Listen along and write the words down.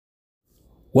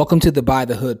Welcome to the By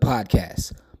the Hood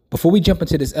podcast. Before we jump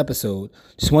into this episode,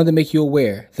 just wanted to make you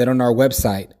aware that on our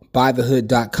website,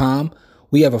 bythehood.com,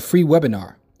 we have a free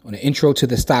webinar on an intro to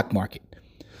the stock market.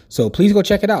 So please go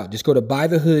check it out. Just go to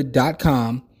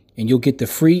bythehood.com and you'll get the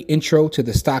free intro to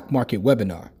the stock market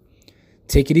webinar.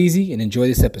 Take it easy and enjoy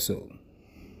this episode.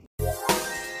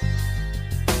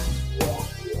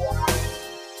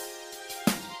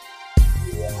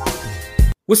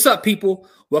 What's up, people?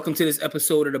 Welcome to this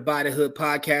episode of the By the Hood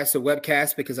podcast or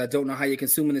webcast, because I don't know how you're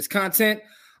consuming this content.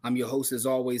 I'm your host as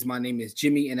always. My name is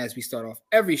Jimmy, and as we start off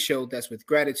every show, that's with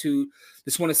gratitude.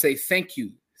 Just want to say thank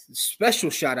you. Special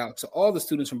shout out to all the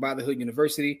students from By the Hood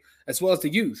University, as well as the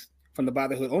youth from the By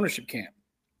the Hood ownership camp.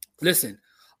 Listen,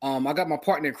 I got my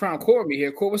partner in crime, Core, with me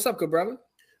here. Core, what's up, good brother?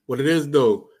 What it is,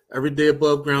 though, every day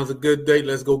above ground's a good day.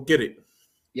 Let's go get it.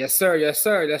 Yes, sir. Yes,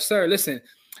 sir. Yes, sir. Listen.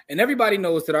 And everybody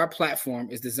knows that our platform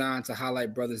is designed to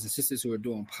highlight brothers and sisters who are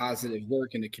doing positive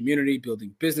work in the community,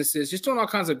 building businesses, just doing all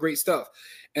kinds of great stuff.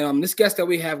 And this guest that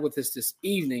we have with us this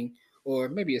evening, or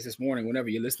maybe it's this morning, whenever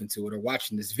you're listening to it or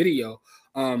watching this video,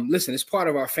 listen, it's part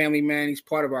of our family, man. He's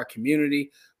part of our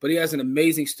community, but he has an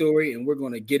amazing story, and we're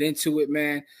going to get into it,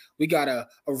 man. We got a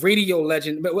radio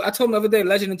legend. But I told him the other day,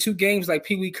 legend in 2 games like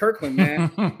Pee Wee Kirkland,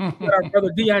 man. We got our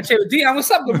brother Dion. Chavis. Dion,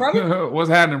 what's up, good brother? What's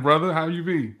happening, brother? How you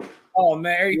be? Oh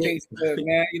man, everything's good,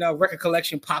 man. You know, record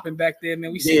collection popping back there,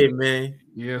 man. We see man.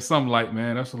 Yeah, something light,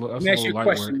 man. That's a little. Let me ask you a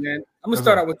question, work. Man. I'm gonna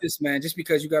start out with this, man, just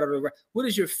because you got to. What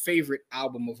is your favorite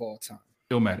album of all time?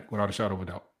 Illmatic, without a shadow of a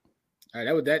doubt. All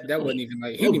right, that wasn't even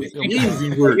like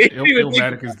easy word.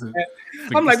 Illmatic is the.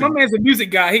 I'm like, my man's a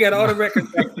music guy. He got all the records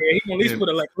back there. He can at least put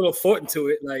a little thought into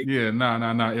it. Like, nah.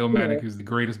 Illmatic is the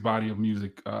greatest body of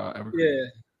music ever created. Yeah.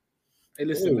 Hey,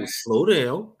 listen, man. Slow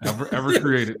down. Ever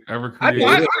created. I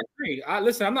agree.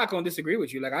 Listen, I'm not going to disagree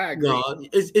with you. Like, I agree. No,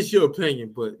 it's your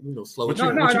opinion, but slow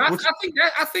down. I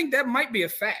think that might be a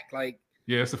fact. Like,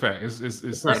 yeah, it's a fact. It's in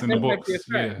the books.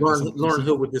 Yeah. Lauryn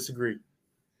Hill would disagree.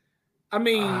 I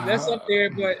mean, that's up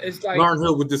there, but it's like Lauryn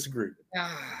Hill would disagree.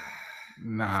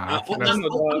 Nah,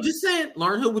 I'm just saying,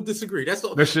 Lauryn Hill would disagree. That's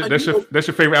all. That's your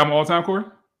favorite album of all time, Corey?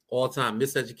 All time.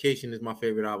 Miseducation is my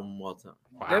favorite album of all time.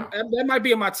 Wow. That might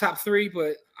be in my top 3,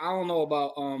 but I don't know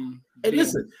about Hey,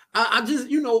 listen, I just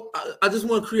I just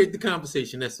want to create the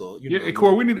conversation. That's all. Hey,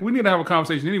 Corey, we need to have a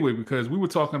conversation anyway, because we were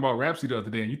talking about Rhapsody the other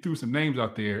day, and you threw some names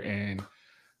out there, and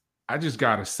I just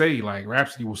gotta say, like,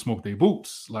 Rhapsody will smoke their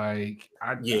boots. Like,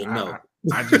 I love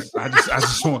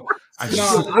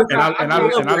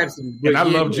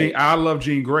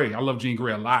Jean Grey. I love Jean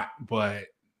Grey a lot, but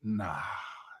nah.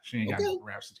 She ain't got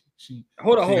Rhapsody.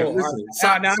 Hold on. I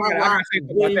got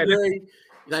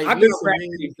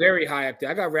Rhapsody very high up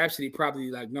there. I got Rhapsody probably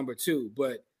like number 2,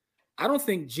 but I don't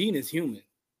think Jean is human.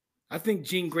 I think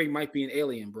Jean Grey might be an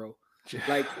alien, bro.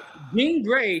 Like Jean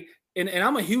Grey, and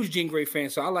I'm a huge Jean Grey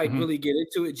fan, so I like really get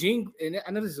into it. Jean, and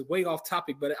I know this is way off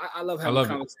topic, but I love having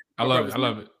conversations. I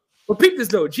love it. But peep this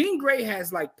though, Jean Grey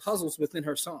has like puzzles within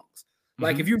her songs.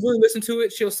 Like if you really listen to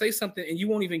it, she'll say something and you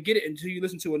won't even get it until you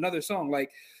listen to another song. Like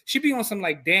she be on some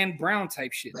like Dan Brown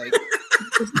type shit. Like,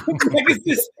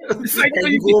 it's like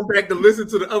you going back to listen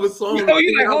to the other song. You're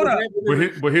like, hold up.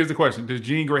 But here's the question: does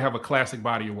Jean Grey have a classic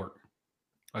body of work?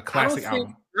 A classic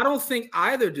album? I don't think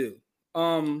either do.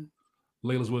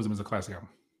 Layla's Wisdom is a classic album.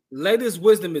 Layla's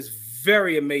Wisdom is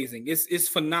very amazing. It's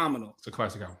phenomenal. It's a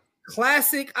classic album.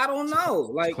 Classic? I don't know.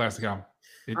 Like it's a classic album.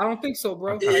 I don't think so,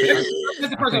 bro.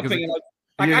 That's a personal opinion.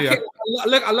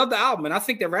 I love the album, and I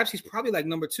think that Rhapsody's probably like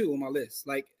number 2 on my list.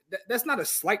 Like that's not a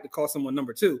slight to call someone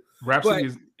number 2. Rhapsody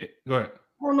is. Go ahead.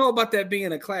 I don't know about that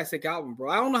being a classic album,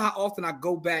 bro. I don't know how often I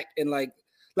go back and like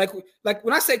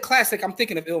when I say classic, I'm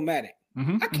thinking of Illmatic.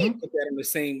 I can't put that in the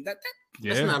same. That's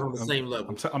not on the same level.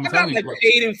 I'm telling you, like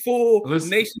Paid in Full,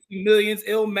 Nation of Millions,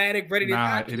 Illmatic, Ready to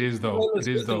Die. It is though. It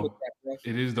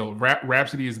is though.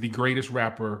 Rhapsody is the greatest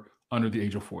rapper under the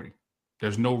age of 40.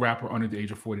 There's no rapper under the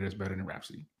age of 40 that's better than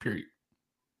Rhapsody. Period.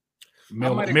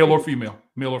 Male or female.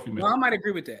 No, I might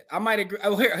agree with that. I might agree.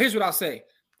 Oh, here's what I'll say.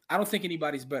 I don't think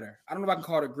anybody's better. I don't know if I can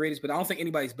call her the greatest, but I don't think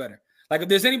anybody's better. Like if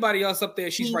there's anybody else up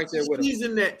there, she's right there with her. She's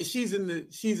in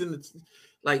the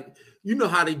like, you know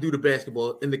how they do the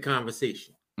basketball in the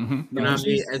conversation. You know what I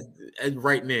mean? As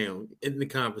right now in the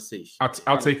conversation.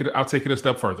 I'll take it a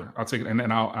step further. I'll take it,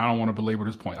 and I don't want to belabor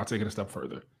this point. I'll take it a step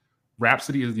further.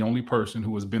 Rhapsody is the only person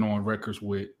who has been on records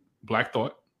with Black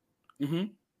Thought,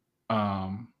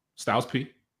 Styles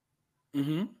P,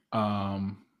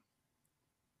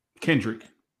 Kendrick,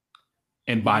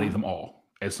 and body them all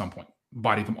at some point.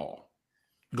 Body them all.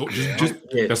 Go. Just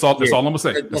that's all. That's all I'm gonna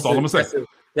say. That's all I'm gonna say.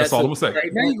 That's all I'm gonna say.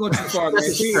 Right, now you're going too far, man. That's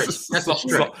a stretch. That's a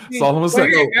stretch. That's all I'm gonna say.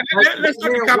 Let's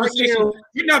start the conversation.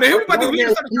 You know, everybody we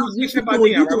start the conversation about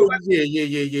Dion.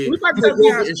 Yeah. We about to go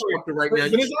Dion's instructor right now.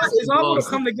 It's all going to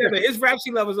come together. His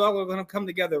Rhapsody levels all going to come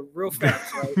together real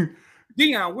fast. Right?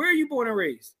 Dion, where are you born and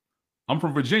raised? I'm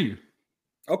from Virginia.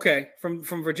 Okay, from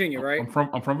Virginia, right?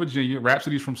 I'm from Virginia.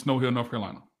 Rhapsody's from Snow Hill, North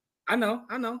Carolina. I know.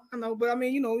 But I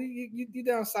mean, you know, you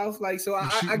down south, like so.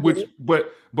 I get it.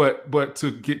 But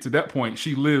to get to that point,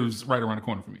 she lives right around the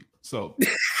corner from me. So,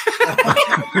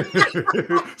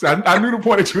 so I knew the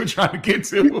point that you were trying to get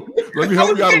to. Let me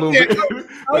help you out a little bit.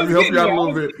 Let me help you out a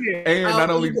little bit. And not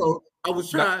only I was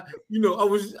trying, I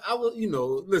was,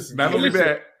 listen. Not only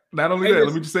that.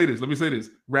 Let me just say this.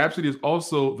 Rhapsody is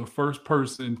also the first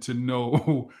person to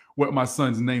know what my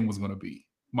son's name was going to be.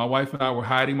 My wife and I were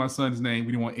hiding my son's name.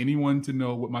 We didn't want anyone to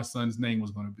know what my son's name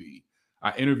was going to be.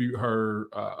 I interviewed her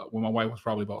when my wife was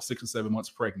probably about 6 or 7 months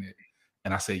pregnant.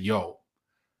 And I said, yo,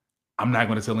 I'm not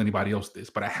going to tell anybody else this,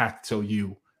 but I have to tell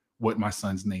you what my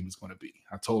son's name is going to be.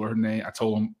 I told her name. I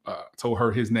told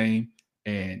her his name,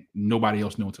 and nobody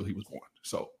else knew until he was born.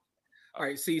 So. All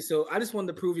right, see, so I just wanted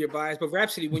to prove your bias, but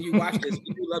Rhapsody, when you watch this,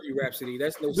 we do love you, Rhapsody.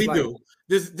 That's no slight. We do.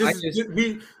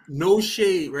 We no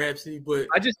shade, Rhapsody, but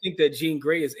I just think that Jean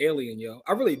Grey is alien, yo.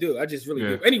 I really do. I just really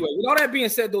do. Anyway, with all that being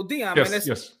said, though, Dion, man,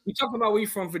 we talking about where you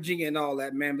from, Virginia, and all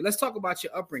that, man. But let's talk about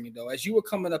your upbringing, though. As you were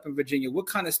coming up in Virginia, what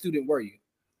kind of student were you?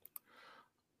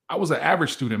 I was an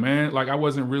average student, man. Like I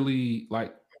wasn't really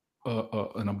like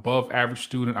an above average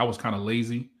student. I was kind of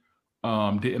lazy.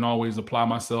 Didn't always apply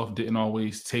myself, didn't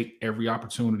always take every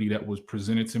opportunity that was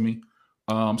presented to me.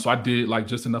 So I did like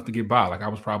just enough to get by. Like I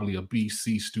was probably a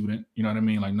BC student, you know what I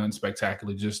mean? Like nothing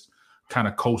spectacular, just kind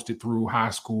of coasted through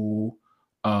high school.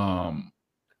 I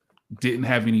had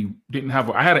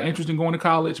an interest in going to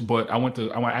college, but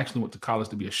I actually went to college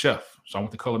to be a chef. So I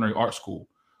went to culinary art school.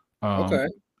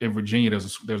 In Virginia, there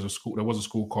was a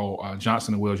school called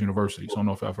Johnson & Wales University. So I don't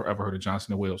know if I've ever heard of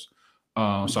Johnson & Wales.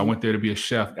 So I went there to be a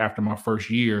chef. After my first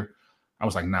year, I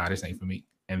was like, nah, this ain't for me.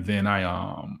 And then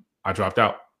I dropped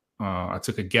out. I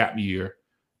took a gap year,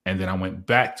 and then I went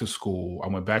back to school. I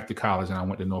went back to college, and I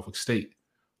went to Norfolk State.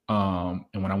 And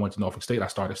when I went to Norfolk State, I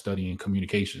started studying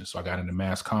communications. So I got into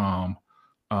mass comm.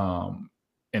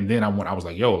 And then I was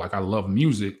like, yo, like I love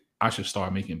music. I should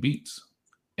start making beats.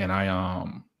 And I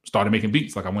started making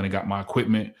beats. Like I went and got my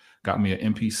equipment. Got me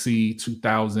an MPC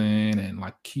 2000 and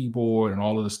like keyboard and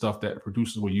all of the stuff that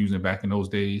producers were using back in those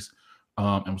days.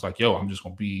 And was like, yo, I'm just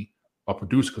going to be a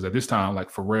producer. Because at this time,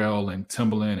 like Pharrell and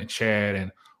Timbaland and Chad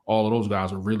and all of those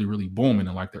guys were really, really booming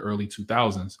in like the early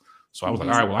 2000s. So I was like,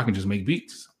 all right, well, I can just make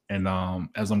beats. And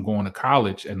as I'm going to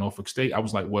college at Norfolk State, I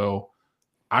was like, well,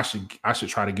 I should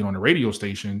try to get on the radio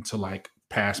station to like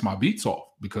pass my beats off.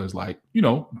 Because like,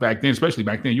 back then, especially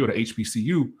back then, you were at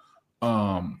HBCU.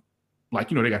 Like,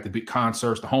 they got the big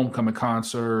concerts, the homecoming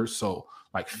concerts. So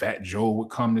like Fat Joe would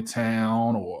come to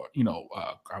town or,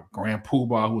 Grand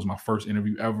Poobah, who was my first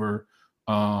interview ever,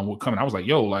 would come. And I was like,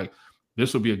 yo, like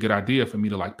this would be a good idea for me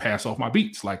to like pass off my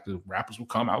beats. Like the rappers would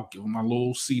come out, give them my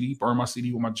little CD, burn my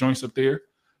CD with my joints up there,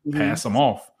 pass them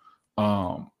off.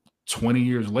 20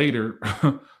 years later,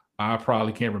 I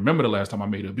probably can't remember the last time I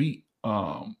made a beat.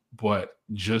 But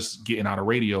just getting out of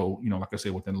radio, like I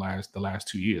said, within the last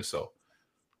 2 years. So.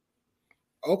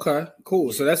 Okay,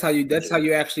 cool. So that's how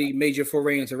you actually made your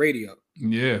foray into radio.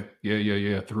 Yeah.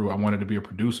 I wanted to be a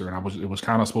producer, and it was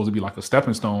kind of supposed to be like a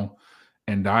stepping stone,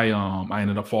 and I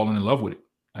ended up falling in love with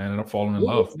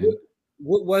it.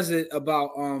 What was it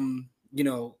about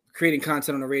creating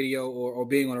content on the radio or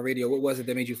being on the radio? What was it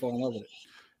that made you fall in love with it?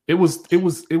 It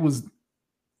was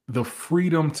the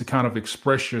freedom to kind of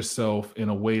express yourself in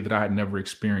a way that I had never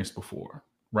experienced before.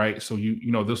 Right. So,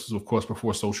 this was, of course,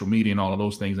 before social media and all of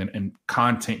those things and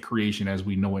content creation as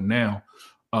we know it now.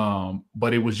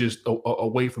 But it was just a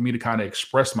way for me to kind of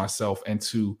express myself and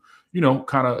to,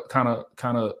 kind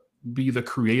of be the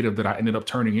creative that I ended up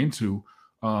turning into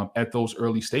at those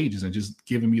early stages, and just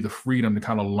giving me the freedom to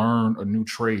kind of learn a new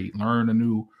trade, learn a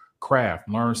new craft,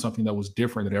 learn something that was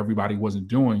different that everybody wasn't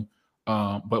doing,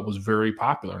 but was very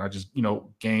popular. And I just,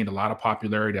 gained a lot of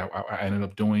popularity. I ended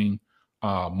up doing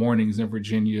mornings in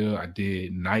Virginia. I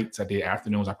did nights. I did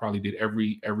afternoons. I probably did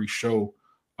every show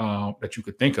that you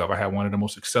could think of. I had one of the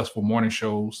most successful morning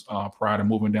shows prior to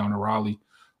moving down to Raleigh,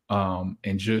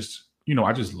 and just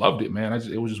I just loved it, man.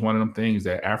 It was just one of them things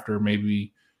that after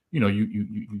maybe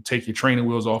you take your training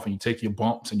wheels off and you take your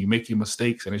bumps and you make your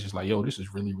mistakes, and it's just like, yo, this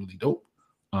is really, really dope.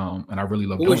 And I really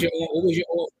love doing it.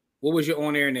 What was your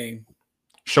on air name?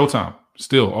 Showtime.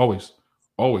 Still, always.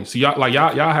 See, y'all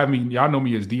have me. Y'all know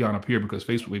me as Dion up here because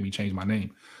Facebook made me change my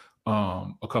name.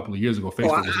 a couple of years ago.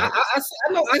 Facebook was like,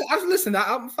 I know. I listen.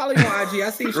 I'm following you on IG. I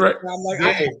see. Right. I'm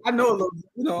like, I know a little.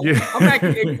 You know, I'm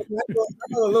acting. I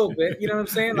know a little bit. You know what I'm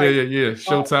saying? Like, yeah.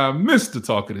 Showtime, Mr.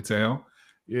 Talk of the Town.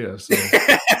 Yeah. So,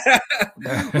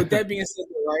 with that being said,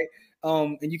 right?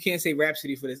 And you can't say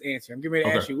Rhapsody for this answer. I'm getting ready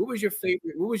to ask you, what was your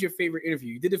favorite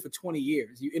interview? You did it for 20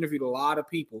 years. You interviewed a lot of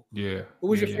people. Yeah. What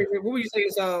was your favorite? What would you say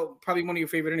is probably one of your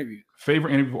favorite interviews?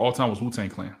 Favorite interview of all time was Wu-Tang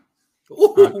Clan.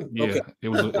 Okay. It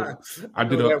was.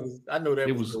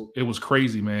 It was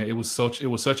crazy, man. It was such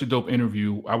a dope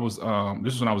interview. I was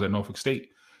this is when I was at Norfolk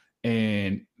State,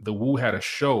 and the Wu had a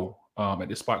show at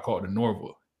this spot called the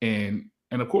Norva, and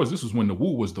of course this was when the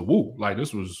Wu was the Wu. Like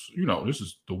this was, this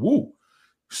is the Wu.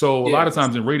 So a lot of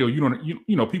times in radio,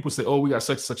 you know, people say, oh, we got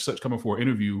such coming for an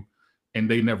interview, and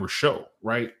they never show,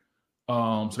 right?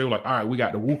 So they were like, all right, we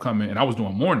got the Wu coming, and I was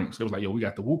doing mornings. They was like, yo, we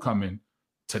got the Wu coming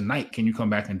tonight. Can you come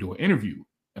back and do an interview?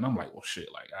 And I'm like, well, shit,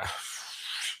 like,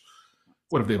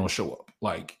 what if they don't show up?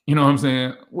 Like, you know what I'm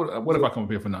saying? What if I come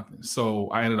up here for nothing? So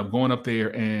I ended up going up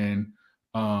there, and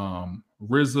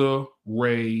RZA,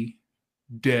 Ray,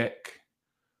 Deck,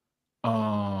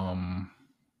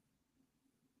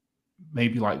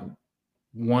 maybe like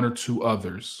one or two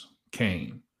others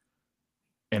came,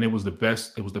 and it was the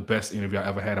best interview I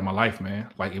ever had in my life, man.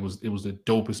 Like it was the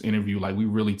dopest interview. Like we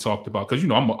really talked about, because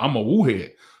I'm a Wu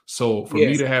head, so for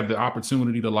me to have the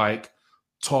opportunity to like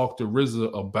talk to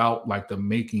RZA about like the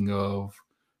making of,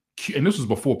 and this was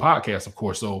before podcasts, of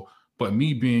course. So, but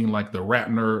me being like the rap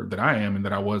nerd that I am and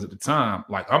that I was at the time,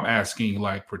 like I'm asking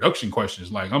like production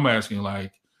questions. Like I'm asking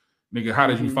like, nigga, how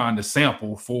did you find the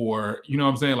sample for, you know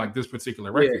what I'm saying, like this particular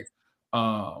record?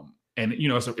 And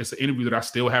it's an interview that I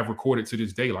still have recorded to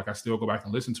this day. Like I still go back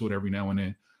and listen to it every now and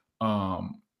then.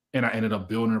 And I ended up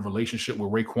building a relationship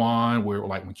with Raekwon, where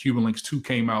like when Cuban Links 2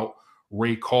 came out,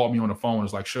 Ray called me on the phone and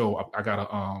was like, "Show, I got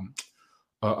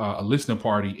a listening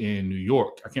party in New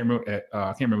York. I can't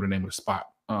remember the name of the spot.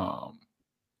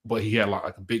 But he had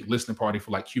like a big listening party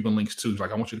for like Cuban Links 2. He's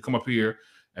like, I want you to come up here."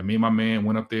 And me and my man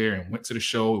went up there and went to the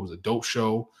show. It was a dope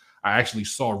show. I actually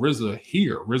saw RZA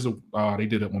here. RZA, they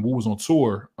did it when we was on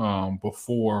tour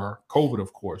before COVID,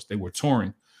 of course. They were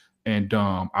touring. And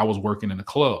I was working in the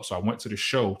club. So I went to the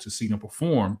show to see them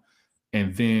perform.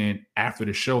 And then after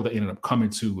the show, they ended up coming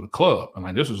to the club. And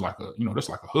like, this was like this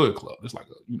like a hood club. It's like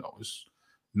it's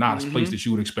not a place that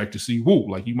you would expect to see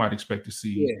Wu. Like you might expect to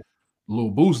see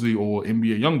Lil Boosie or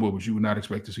NBA Youngboy, but you would not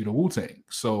expect to see the Wu-Tang.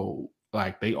 So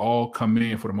like they all come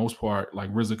in for the most part.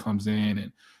 Like RZA comes in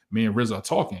and me and RZA are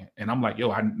talking. And I'm like,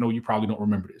 yo, I know you probably don't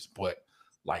remember this, but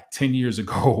like 10 years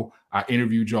ago, I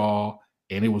interviewed y'all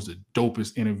and it was the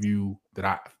dopest interview that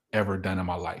I've ever done in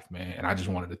my life, man. And I just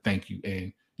wanted to thank you.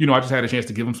 And, I just had a chance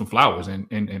to give him some flowers and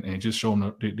just show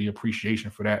him the appreciation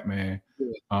for that, man.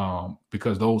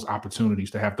 Because those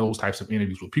opportunities to have those types of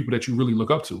interviews with people that you really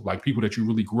look up to, like people that you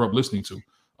really grew up listening to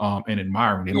and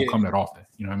admiring, they don't come that often.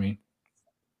 You know what I mean?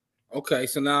 Okay,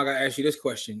 so now I gotta ask you this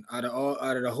question: out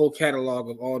of the whole catalog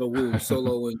of all the Wu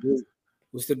solo and group,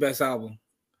 what's the best album?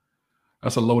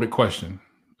 That's a loaded question.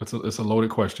 It's a loaded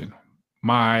question.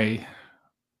 My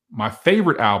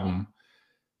favorite album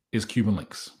is Cuban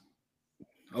Links.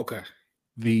 Okay.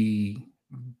 The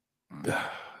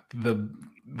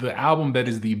album that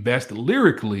is the best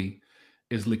lyrically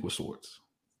is Liquid Swords.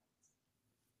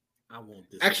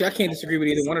 Actually, I can't disagree with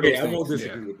either one of those. I won't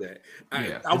disagree with that.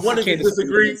 I wanted to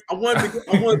disagree. I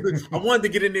wanted to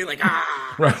get in there like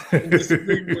right.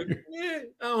 Disagree with.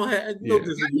 I don't have no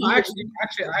disagreement. I actually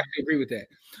agree with that.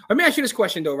 Let me ask you this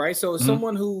question though, right? So,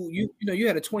 someone who you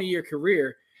had a 20-year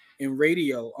career in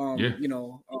radio,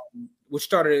 which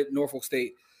started at Norfolk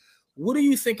State. What do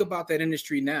you think about that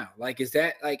industry now? Like, is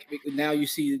that like now you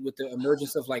see with the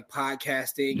emergence of like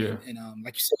podcasting and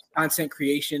like you said, content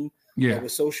creation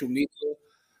with social media?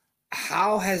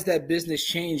 How has that business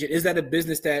changed? Is that a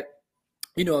business that,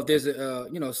 if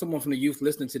there's someone from the youth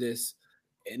listening to this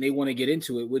and they want to get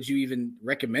into it, would you even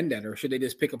recommend that? Or should they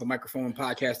just pick up a microphone and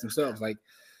podcast themselves? Like,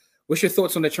 what's your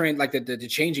thoughts on the trend, like the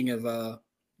changing of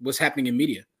what's happening in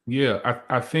media? Yeah,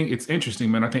 I think it's interesting,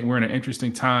 man. I think we're in an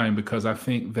interesting time because I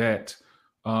think that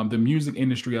the music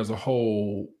industry as a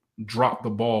whole dropped the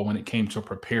ball when it came to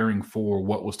preparing for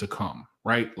what was to come,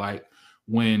 right? Like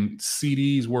when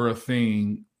CDs were a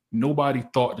thing, nobody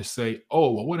thought to say,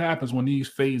 oh, well, what happens when these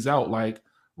phase out, like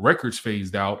records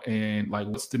phased out, and like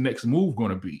what's the next move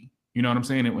going to be? You know what I'm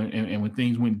saying? And when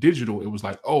things went digital, it was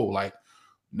like, oh, like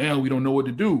now we don't know what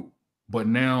to do. But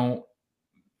now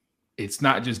it's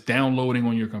not just downloading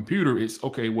on your computer. It's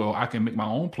okay, well, I can make my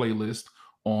own playlist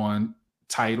on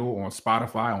Tidal, on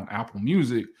Spotify, on Apple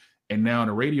Music. And now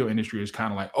the radio industry is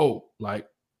kind of like, oh, like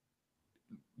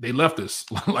they left us.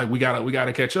 Like we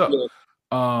gotta catch up.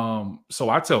 So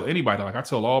I tell anybody, like I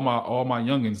tell all my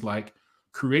youngins, like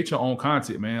create your own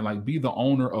content, man. Like be the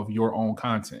owner of your own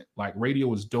content. Like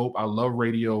radio is dope. I love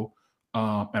radio.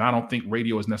 And I don't think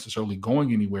radio is necessarily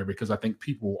going anywhere because I think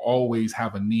people always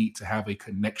have a need to have a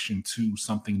connection to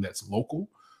something that's local.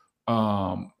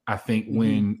 I think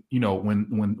when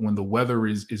the weather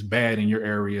is bad in your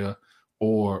area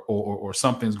or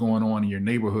something's going on in your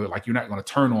neighborhood, like you're not going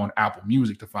to turn on Apple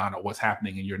Music to find out what's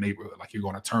happening in your neighborhood. Like you're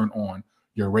going to turn on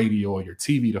your radio or your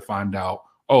TV to find out,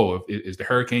 is the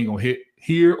hurricane going to hit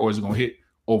here or is it going to hit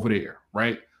over there,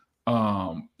 right?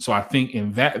 So I think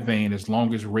in that vein, as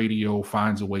long as radio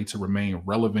finds a way to remain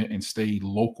relevant and stay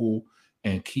local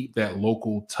and keep that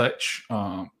local touch,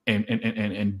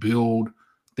 and build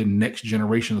the next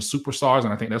generation of superstars.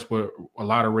 And I think that's what a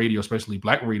lot of radio, especially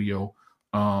Black radio,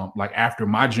 like after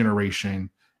my generation,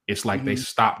 it's like they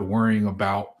stopped worrying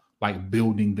about like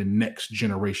building the next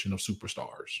generation of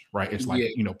superstars, right? It's like,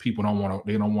 people don't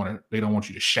want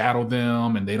you to shadow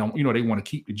them, and they don't, they want to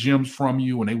keep the gems from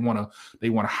you, and they want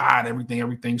to hide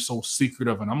everything's so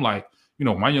secretive. And I'm like,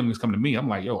 my youngest come to me, I'm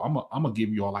like, yo, I'm gonna give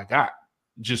you all I got,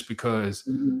 just because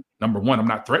number one, I'm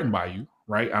not threatened by you,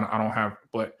 right? I don't have,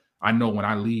 but I know when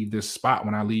I leave this spot,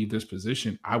 when I leave this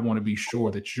position, I want to be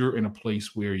sure that you're in a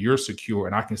place where you're secure,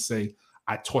 and I can say,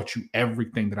 I taught you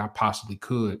everything that I possibly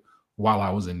could while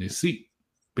I was in this seat.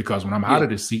 Because when I'm out of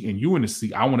this seat and you in the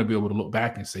seat, I want to be able to look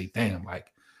back and say, damn,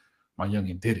 like my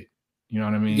youngin did it. You know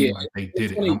what I mean? Yeah, like they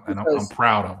did it. And I'm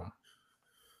proud of them.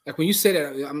 Like when you say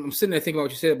that, I'm sitting there thinking about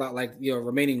what you said about like,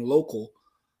 remaining local.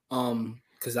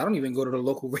 Because I don't even go to the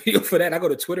local radio for that. I go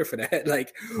to Twitter for that.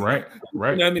 Like, right. You know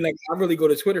what I mean? Like I really go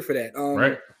to Twitter for that.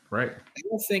 Right. I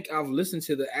don't think I've listened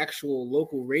to the actual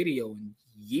local radio in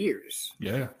years.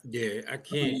 Yeah, I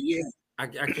can't. I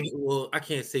can't. Well, I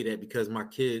can't say that because my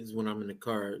kids, when I'm in the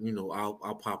car,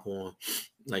 I'll pop on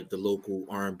like the local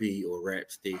R&B or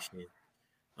rap station,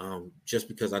 just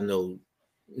because I know,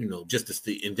 just to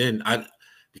see. And then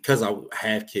because I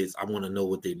have kids, I want to know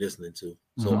what they're listening to,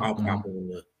 so I'll pop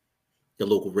on the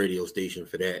local radio station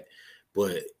for that.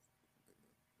 But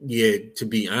yeah, to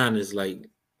be honest, like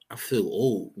I feel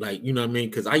old, like you know what I mean,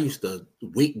 because I used to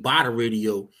wait by the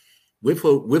radio with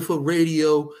a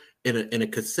radio and a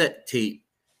cassette tape.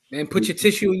 Man, put your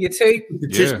tissue in your tape.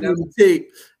 Tissue in the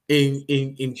tape and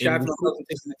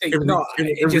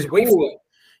just wait for it.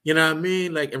 You know what I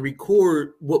mean? Like, and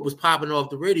record what was popping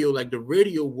off the radio. Like the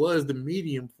radio was the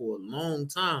medium for a long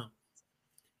time.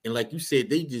 And like you said,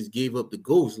 they just gave up the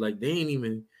ghost. Like they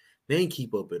ain't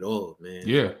keep up at all, man.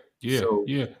 Yeah.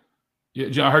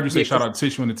 I heard you say shout out to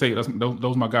Tissue in the Tape.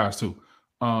 Those my guys too.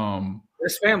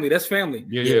 That's family.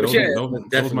 Yeah.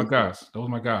 Those my guys. Those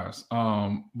my guys.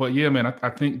 But yeah, man, I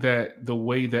think that the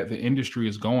way that the industry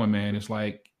is going, man, it's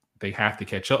like they have to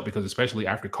catch up, because especially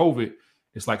after COVID,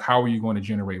 it's like, how are you going to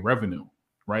generate revenue,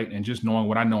 right? And just knowing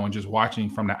what I know and just watching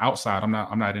from the outside, I'm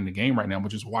not in the game right now,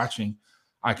 but just watching,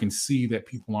 I can see that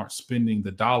people aren't spending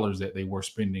the dollars that they were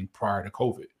spending prior to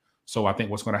COVID. So I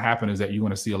think what's going to happen is that you're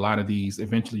going to see a lot of these.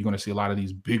 Eventually, you're going to see a lot of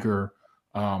these bigger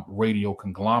radio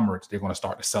conglomerates. They're going to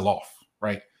start to sell off.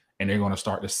 Right. And they're going to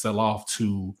start to sell off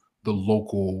to the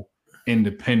local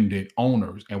independent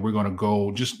owners. And we're going to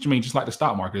go just like the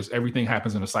stock market, everything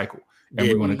happens in a cycle. And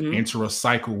we're going to enter a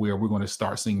cycle where we're going to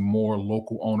start seeing more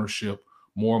local ownership,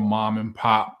 more mom and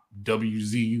pop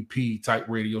WZUP type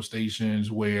radio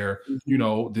stations where,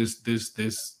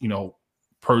 this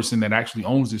person that actually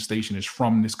owns this station is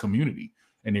from this community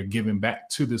and they're giving back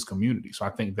to this community. So I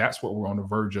think that's what we're on the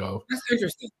verge of. That's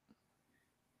interesting.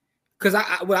 Because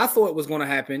what I thought was going to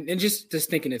happen, and just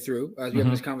thinking it through as we have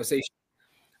this conversation,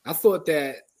 I thought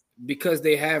that because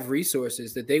they have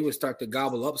resources, that they would start to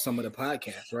gobble up some of the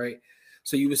podcasts, right?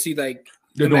 So you would see like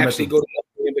them actually go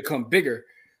and become bigger,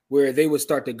 where they would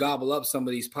start to gobble up some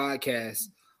of these podcasts.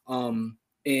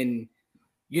 And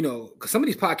because some of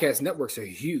these podcast networks are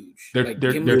huge. They're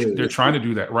trying to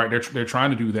do that, right? They're trying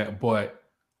to do that, but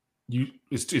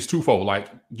it's twofold. Like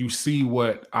you see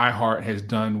what iHeart has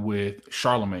done with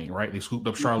Charlemagne, right? They scooped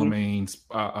up Charlemagne's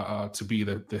to be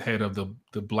the head of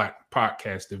the Black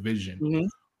podcast division.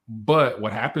 But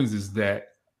what happens is that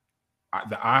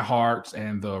the iHearts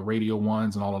and the Radio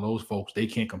Ones and all of those folks, they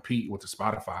can't compete with the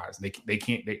Spotify's. They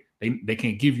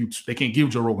can't give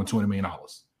Joe Rogan $200 million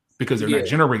because they're not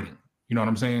generating. You know what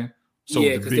I'm saying? So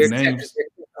the big names,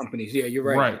 companies. Yeah, you're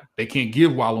right. Right. They can't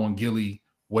give Wallow and Gilly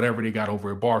whatever they got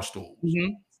over at Barstool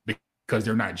because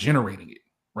they're not generating it.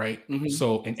 Right.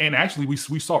 So, and actually we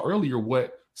saw earlier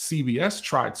what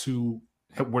CBS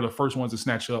were the first ones to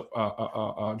snatch up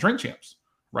Drink Champs.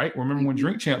 Right. Remember when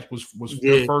Drink Champs was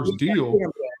their first deal?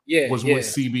 was with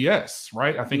CBS,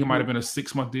 right? I think it might have been a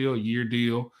 6-month deal, a year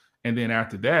deal. And then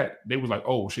after that, they was like,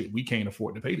 oh shit, we can't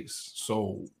afford to pay this.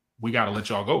 So we got to let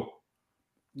y'all go.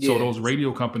 So those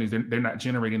radio companies, they're not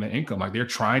generating the income. Like they're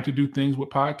trying to do things with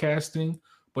podcasting.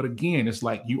 But again, it's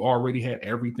like you already had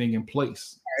everything in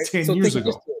place 10 years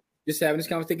ago. Just having this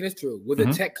conversation, thinking this through. Will the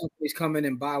tech companies come in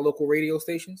and buy local radio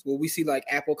stations? Will we see like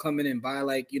Apple come in and buy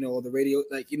like, the radio,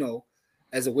 like,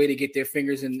 as a way to get their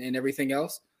fingers and everything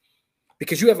else?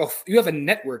 Because you have a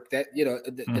network that,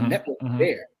 the network is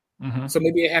there. So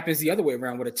maybe it happens the other way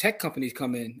around where the tech companies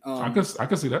come in. I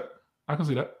can see that.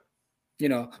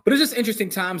 But it's just interesting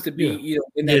times to be,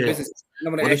 in that business.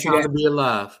 I'm going to ask you to be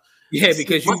alive. Yeah,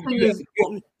 because you said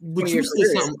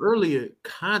something earlier,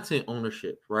 content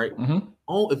ownership, right?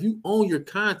 If you own your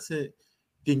content,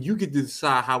 then you get to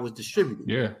decide how it's distributed.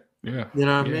 Yeah. You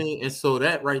know what I mean? And so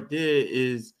that right there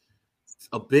is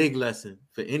a big lesson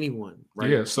for anyone, right?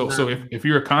 Yeah. So if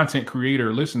you're a content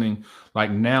creator listening,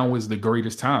 like now is the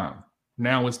greatest time.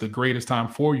 Now is the greatest time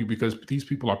for you because these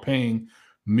people are paying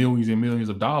millions and millions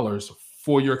of dollars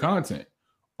for your content.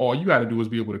 All you got to do is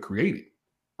be able to create it,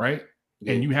 right?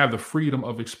 And you have the freedom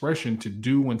of expression to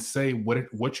do and say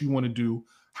what you want to do,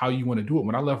 how you want to do it.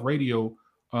 When I left radio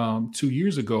 2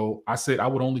 years ago, I said I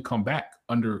would only come back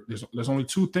under there's only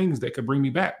 2 things that could bring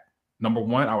me back. Number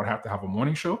 1, I would have to have a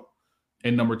morning show,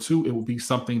 and number 2, it would be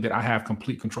something that I have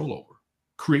complete control over,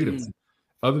 creatively.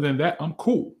 Other than that, I'm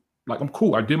cool. Like I'm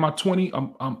cool. I did my 20.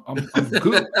 I'm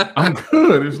good. I'm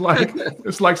good. It's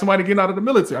like somebody getting out of the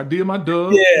military. I did my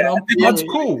dub. Yeah, I'm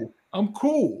cool. I'm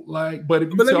cool. Like, but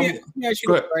if you tell me, let me ask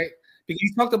you, right? Because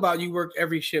you talked about you work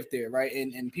every shift there, right?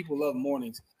 And people love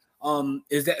mornings.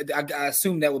 Is that I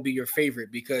assume that would be your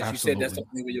favorite because you said that's the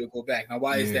only way you would go back. Now,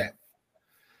 why is that?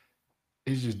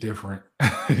 It's just different.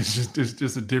 It's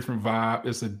just a different vibe.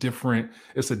 It's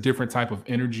a different type of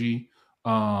energy.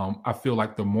 I feel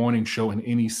like the morning show in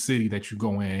any city that you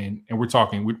go in,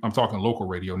 and I'm talking local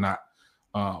radio, not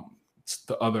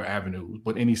the other avenues,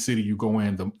 but any city you go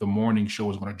in, the morning show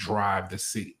is going to drive the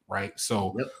city, right?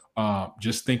 So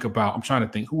just think about, I'm trying to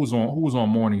think who was on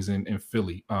mornings in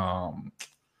Philly.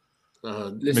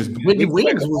 Wendy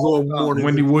Williams was on mornings.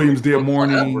 Wendy Williams did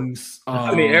mornings.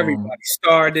 Everybody.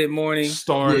 Star did mornings.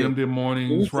 Did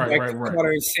mornings. Right.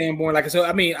 Carter and Sanborn. Right.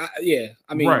 Funny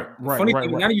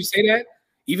thing, now that you say that,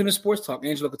 even in sports talk,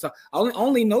 Angelo could talk. I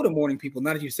only know the morning people.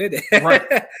 Now that you said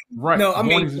that, right. No, I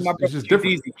mean, my brother, just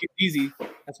different. Easy.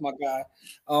 That's my guy.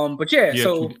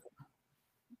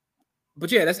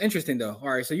 That's interesting though. All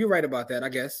right, so you're right about that, I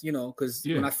guess. Because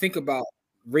when I think about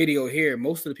radio here,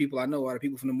 most of the people I know are the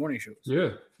people from the morning shows.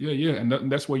 Yeah,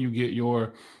 and that's where you get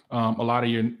your a lot of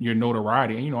your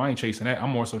notoriety. And I ain't chasing that. I'm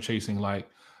more so chasing like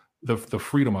the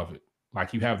freedom of it.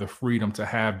 Like you have the freedom to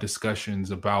have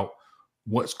discussions about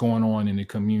what's going on in the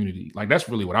community. Like that's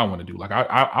really what I want to do. Like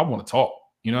I want to talk.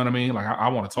 You know what I mean? Like I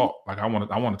want to talk. Like I want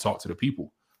to talk to the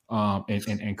people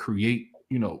and create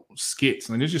skits.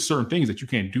 And there's just certain things that you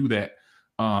can't do that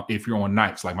if you're on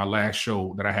nights. Like my last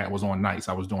show that I had was on nights.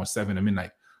 I was doing 7 to midnight.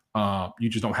 You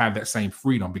just don't have that same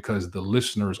freedom because the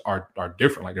listeners are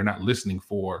different. Like they're not listening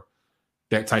for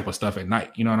that type of stuff at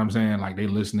night. You know what I'm saying? Like they're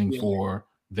listening for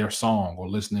their song or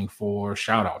listening for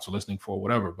shout outs or listening for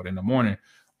whatever. But in the morning,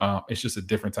 it's just a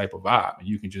different type of vibe, and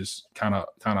you can just kind of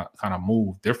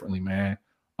move differently, man.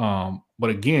 But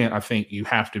again, I think you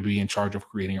have to be in charge of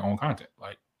creating your own content,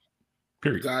 like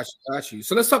period. Got you.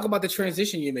 So let's talk about the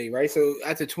transition you made, right? So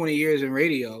after 20 years in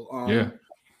radio,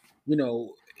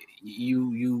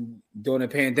 you during the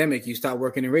pandemic, you stopped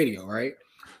working in radio, right?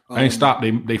 I didn't stop.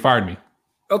 They fired me.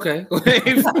 Okay.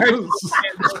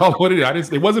 It's called what it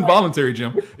is. It wasn't voluntary,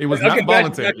 Jim. It was not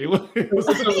voluntary. It was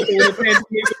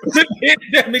the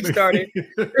pandemic started.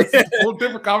 It's a whole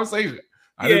different conversation.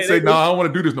 I didn't say, no, I don't want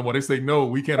to do this no more. They say, no,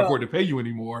 we can't afford to pay you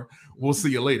anymore. We'll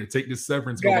see you later. Take this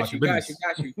severance. Go about your business.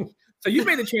 Got you. So you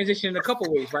made the transition in a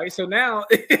couple ways, right? So now,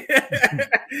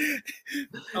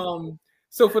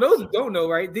 so for those who don't know,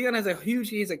 right, Dion has a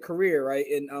career, right,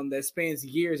 and that spans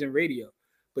years in radio.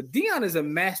 But Dion is a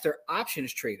master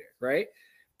options trader, right?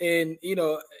 And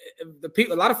a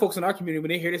lot of folks in our community, when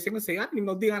they hear this, they're gonna say, "I didn't even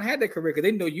know Dion had that career," because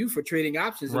they know you for trading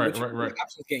options. Right.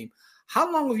 Options game.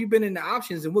 How long have you been in the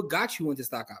options, and what got you into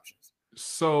stock options?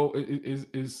 So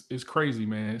it's crazy,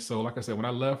 man. So like I said, when I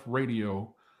left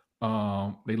radio,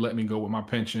 they let me go with my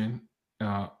pension.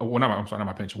 Not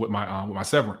my pension, with my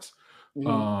severance.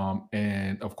 Mm-hmm.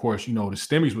 And of course, the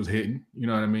stimmies was hitting. You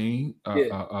know what I mean? What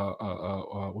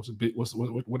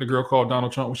the girl called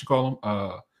Donald Trump? What she call him?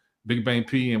 Big Bang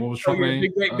P. And what was Trump name?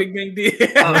 Big Bang D.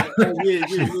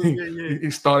 He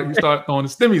started throwing the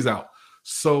stimmies out.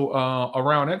 So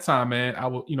around that time, man, I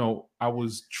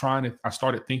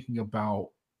started thinking about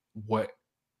what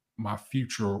my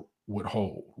future would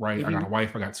hold, right? I got a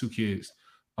wife, I got 2 kids.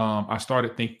 I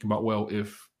started thinking about, well,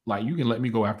 if like you can let me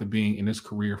go after being in this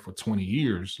career for 20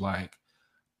 years, like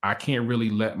I can't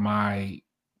really let my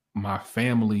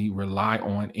family rely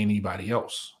on anybody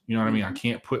else. You know what I mean? I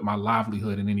can't put my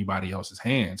livelihood in anybody else's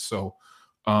hands. So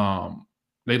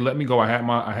they let me go. I had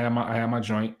my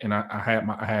joint, and I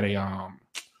had a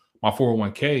my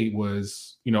 401k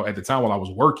was, at the time while I was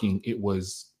working, it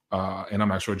was and I'm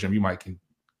not sure, Jim, you might can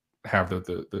have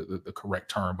the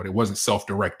correct term, but it wasn't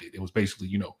self-directed. It was basically,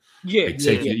 they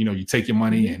take you take your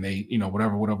money and they,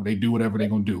 whatever they do, whatever they're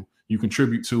gonna do. You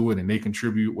contribute to it and they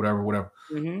contribute, whatever.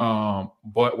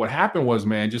 But what happened was,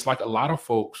 man, just like a lot of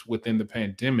folks within the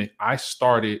pandemic, I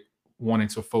started wanting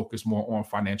to focus more on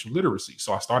financial literacy.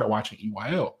 So I started watching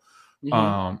EYL.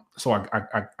 So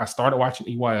I started watching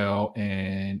EYL,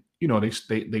 and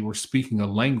they were speaking a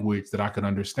language that I could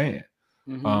understand.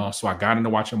 So I got into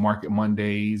watching Market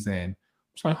Mondays, and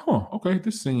it's like, okay,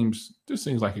 this seems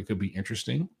like it could be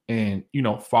interesting. And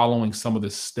following some of the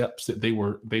steps that they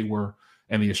were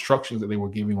and the instructions that they were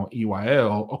giving on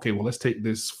EYL. Okay, well, let's take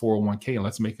this 401k and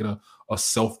let's make it a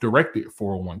self-directed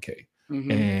 401k.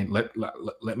 And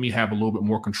let me have a little bit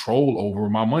more control over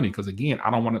my money, because again, I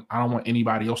don't want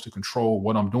anybody else to control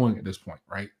what I'm doing at this point,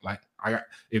 right? Like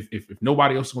if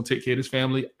nobody else is going to take care of this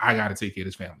family, I got to take care of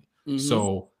this family.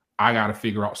 So I got to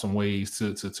figure out some ways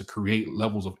to create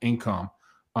levels of income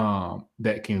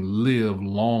that can live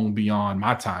long beyond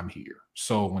my time here.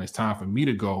 So when it's time for me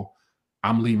to go,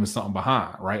 I'm leaving something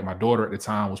behind, right? My daughter at the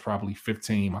time was probably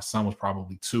 15. My son was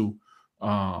probably 2.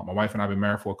 My wife and I have been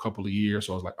married for a couple of years.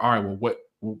 So I was like, all right, well,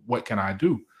 what can I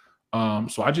do?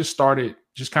 So I just started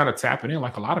just kind of tapping in,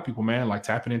 like a lot of people, man, like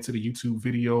tapping into the YouTube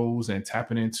videos and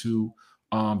tapping into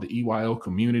the EYL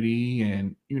community,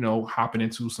 and hopping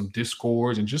into some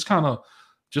Discords and just kind of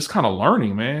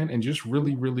learning, man, and just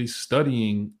really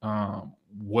studying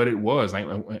what it was, like,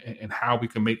 and how we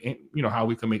can make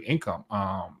income.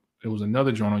 It was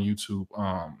another joint on YouTube,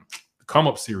 the Come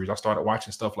Up series. I started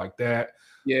watching stuff like that.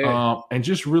 Yeah. And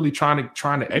just really trying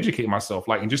to educate myself,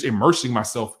 like, and just immersing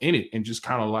myself in it, and just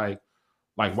kind of like,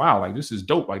 wow, like this is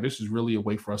dope. Like this is really a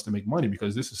way for us to make money,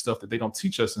 because this is stuff that they don't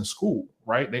teach us in school,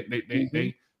 right?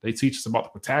 They teach us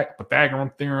about the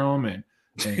Pythagorean theorem and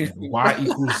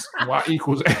y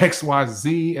equals x, y,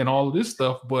 z, and all of this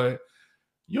stuff, but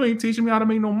you ain't teaching me how to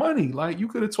make no money. Like you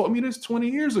could have taught me this 20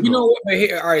 years ago. You know what, man?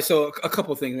 Here, all right. So a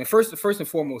couple of things, man. First and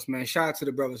foremost, man. Shout out to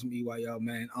the brothers from EYL,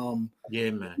 man. Yeah,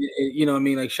 man. You know what I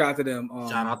mean? Like, shout out to them.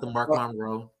 Shout out to Mark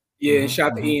Monroe. Yeah, and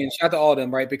shout out to Ian. Shout out to all of them,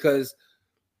 right? Because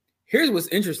here's what's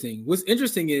interesting. What's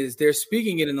interesting is they're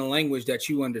speaking it in a language that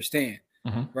you understand,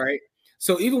 right?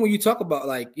 So even when you talk about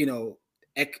like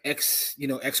x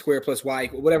squared plus y,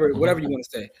 whatever you want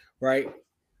to say, right?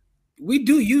 We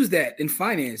do use that in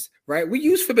finance, right? We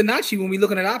use Fibonacci when we're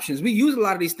looking at options. We use a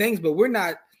lot of these things, but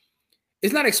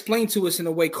it's not explained to us in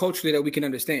a way culturally that we can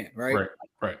understand, right?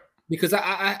 Right. Because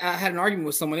I had an argument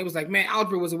with someone. It was like, man,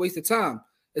 algebra was a waste of time.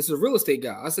 It's a real estate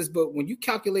guy. I says, but when you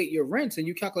calculate your rents and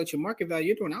you calculate your market value,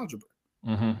 you're doing algebra.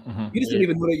 You just don't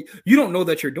even know that you don't know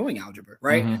that you're doing algebra,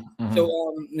 right?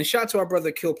 So and shout out to our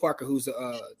brother Kill Parker, who's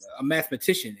a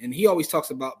mathematician, and he always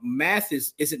talks about math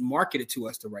isn't marketed to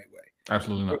us the right way.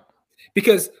 Absolutely not.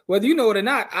 Because whether you know it or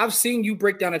not, I've seen you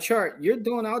break down a chart. You're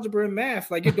doing algebra and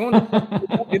math, like you're doing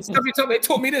it's stuff you told me. They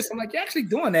told me this. I'm like, you're actually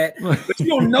doing that, but you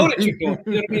don't know that you're doing it.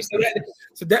 You know what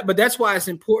I mean? But that's why it's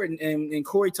important. And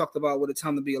Corey talked about what a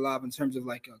time to be alive in terms of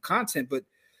like content, but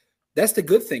that's the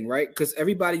good thing, right? Because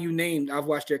everybody you named, I've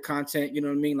watched their content. You know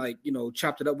what I mean? Like,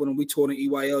 chopped it up when we toured in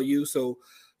EYLU. So,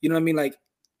 you know what I mean? Like,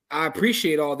 I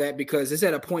appreciate all that, because it's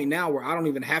at a point now where I don't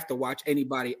even have to watch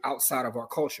anybody outside of our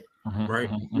culture, right?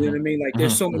 You know what I mean? Like,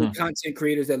 there's so many content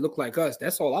creators that look like us.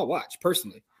 That's all I watch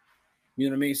personally. You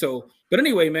know what I mean? So, but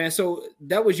anyway, man. So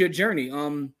that was your journey.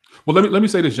 Well, let me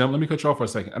say this, Jim. Let me cut you off for a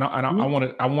second. And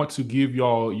I want to give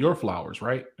y'all your flowers,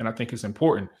 right? And I think it's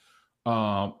important,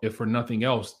 if for nothing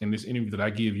else, in this interview, that I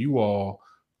give you all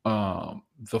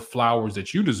the flowers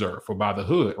that you deserve for By the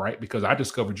Hood, right? Because I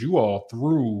discovered you all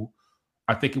through,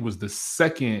 I think it was the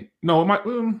second. No, I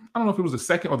don't know if it was the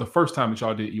second or the first time that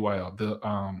y'all did EYL.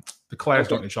 The class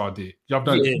joint that y'all did. Y'all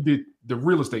done. You did the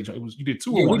real estate joint. You did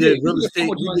two. We did real estate.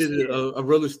 We did a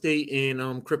real estate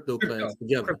and crypto class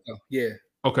together. Yeah.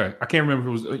 Okay, I can't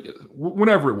remember if it was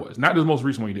whenever it was. Not the most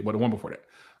recent one you did, but the one before that.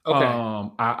 Okay.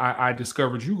 I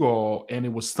discovered you all, and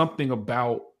it was something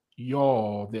about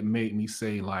y'all that made me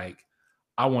say, like,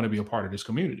 I want to be a part of this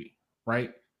community,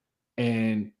 right?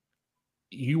 And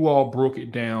you all broke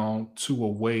it down to a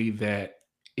way that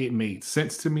it made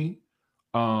sense to me.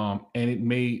 And it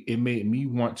made me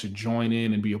want to join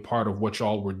in and be a part of what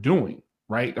y'all were doing,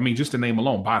 right? I mean, just the name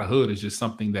alone, Buy the Hood, is just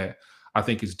something that I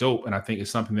think is dope, and I think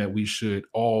it's something that we should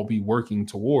all be working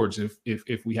towards.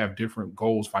 If we have different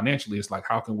goals financially, it's like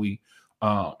how can we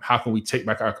take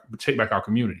back our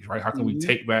communities, right? How can we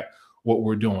take back what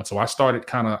we're doing? So I started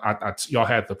y'all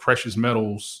had the precious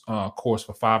metals course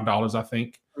for $5, I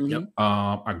think. Yep.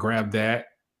 I grabbed that.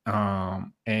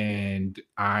 And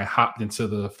I hopped into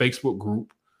the Facebook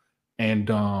group,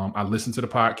 and I listened to the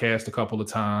podcast a couple of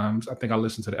times. I think I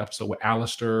listened to the episode with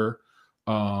Alistair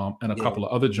and a couple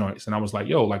of other joints. And I was like,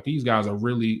 yo, like these guys are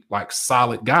really like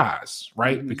solid guys,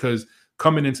 right? Because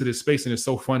coming into this space, and it's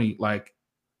so funny, like,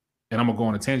 and I'm gonna go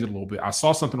on a tangent a little bit. I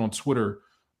saw something on Twitter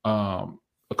a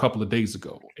couple of days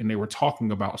ago, and they were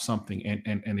talking about something,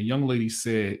 and a young lady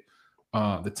said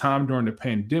the time during the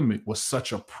pandemic was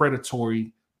such a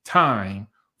predatory time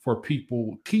for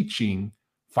people teaching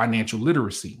financial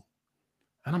literacy.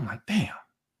 And I'm like, damn,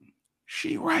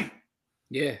 she right.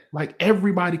 Yeah. Like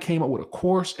everybody came up with a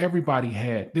course. Everybody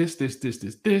had this,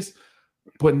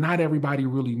 but not everybody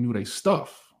really knew their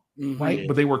stuff, right?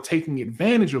 But they were taking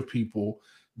advantage of people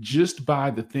just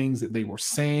by the things that they were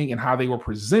saying and how they were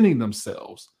presenting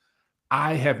themselves.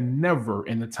 I have never,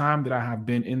 in the time that I have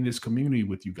been in this community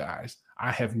with you guys,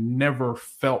 I have never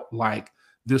felt like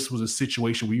this was a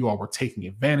situation where you all were taking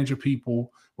advantage of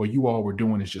people, where you all were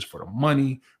doing this just for the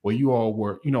money, where you all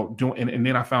were, doing, and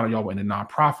then I found out y'all were in the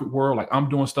nonprofit world. Like I'm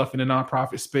doing stuff in the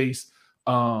nonprofit space.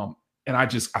 And I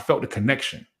felt the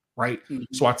connection, right?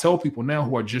 So I tell people now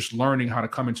who are just learning how to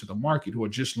come into the market, who are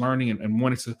just learning and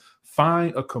wanting to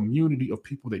find a community of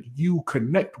people that you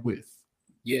connect with.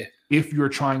 Yeah. If you're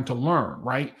trying to learn,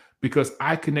 right? Because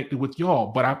I connected with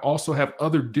y'all, but I also have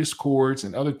other Discords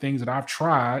and other things that I've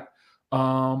tried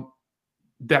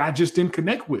that I just didn't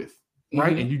connect with,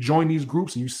 right? And you join these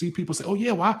groups and you see people say, "Oh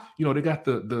yeah, well, they got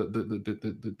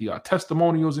the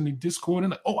testimonials in the Discord,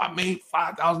 and like, oh, I made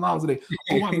 $5,000 a day.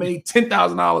 Oh, I made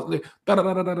 $10,000 a day. Da, da,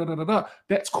 da, da, da, da, da, da.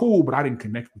 That's cool, but I didn't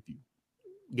connect with you."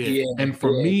 Yeah. And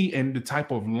for me, and the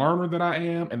type of learner that I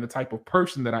am, and the type of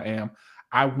person that I am,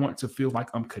 I want to feel like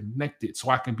I'm connected, so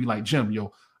I can be like, Jim,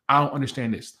 yo, I don't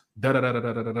understand this. Da da da da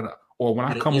da da da. Or when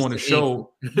I come on the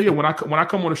show, when I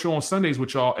come on the show on Sundays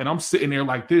with y'all, and I'm sitting there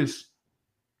like this,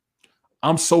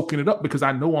 I'm soaking it up because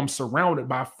I know I'm surrounded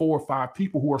by 4 or 5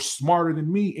 people who are smarter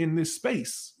than me in this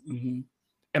space.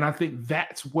 And I think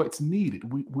that's what's needed.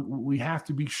 We have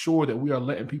to be sure that we are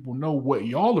letting people know what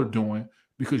y'all are doing,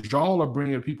 because y'all are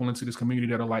bringing people into this community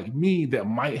that are like me, that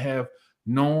might have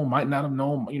known, might not have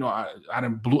known.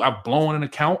 I've blown an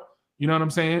account. You know what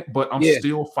I'm saying? But I'm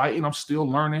still fighting. I'm still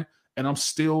learning. And I'm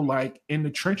still like in the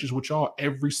trenches with y'all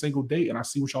every single day. And I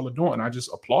see what y'all are doing. And I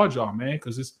just applaud y'all, man,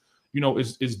 because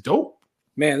it's dope.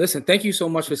 Man, listen, thank you so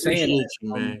much for saying that.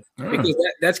 Man. Because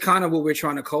that's kind of what we're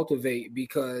trying to cultivate,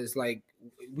 because like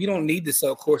we don't need to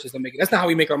sell courses to make it. That's not how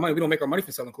we make our money. We don't make our money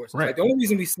from selling courses. Right. Like the only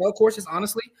reason we sell courses,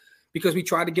 honestly, because we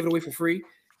try to give it away for free.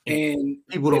 And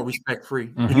people don't respect free.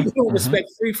 People don't respect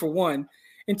free, for one.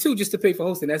 And 2, just to pay for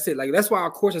hosting. That's it. Like that's why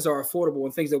our courses are affordable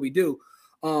and things that we do.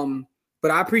 But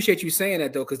I appreciate you saying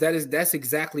that though, because that's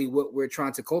exactly what we're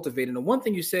trying to cultivate. And the one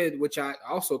thing you said, which I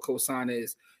also co-sign,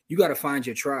 is you got to find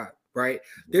your tribe, right?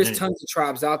 There's tons of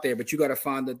tribes out there, but you got to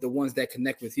find the ones that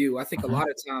connect with you. I think a lot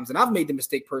of times, and I've made the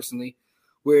mistake personally,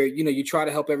 where you try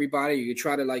to help everybody, or you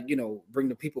try to bring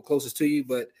the people closest to you,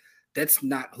 but that's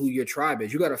not who your tribe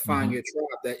is. You got to find your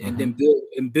tribe and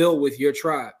then build with your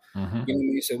tribe. You know what I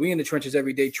mean? So we in the trenches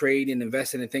every day, trading and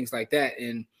investing and things like that.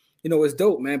 And it's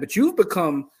dope, man. But you've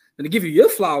become, and to give you your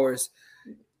flowers,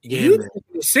 you're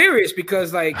serious,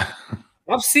 because like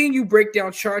I've seen you break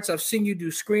down charts, I've seen you do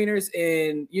screeners,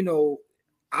 and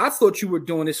I thought you were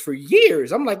doing this for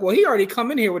years. I'm like, well, he already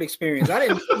come in here with experience. I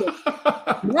didn't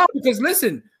no, because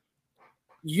listen,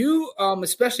 you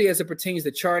especially as it pertains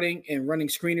to charting and running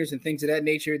screeners and things of that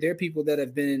nature, there are people that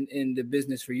have been in the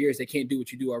business for years. They can't do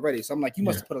what you do already. So I'm like, you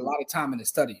must have put a lot of time into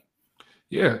studying.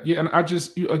 Yeah. And I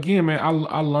just, again, man,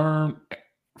 I learned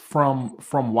from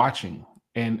watching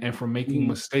and from making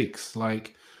mistakes.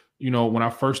 Like, when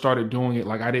I first started doing it,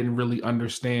 like I didn't really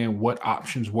understand what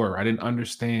options were. I didn't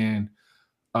understand,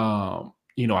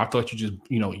 I thought you just,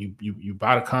 you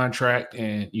buy the contract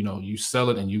and, you sell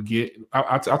it and you get,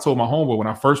 I told my homeboy when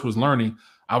I first was learning,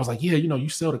 I was like, yeah, you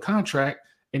sell the contract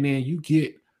and then you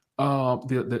get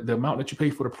the amount that you pay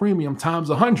for the premium times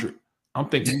 100. I'm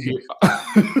thinking you get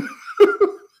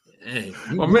Hey,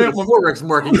 my man, Forex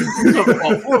market. You talking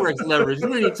about Forex leverage.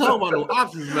 You ain't talking about no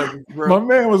options leverage, bro. My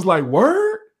man was like,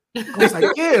 word? I was like,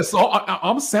 yeah. So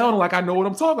I'm sounding like I know what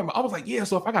I'm talking about. I was like, yeah.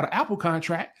 So if I got an Apple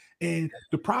contract and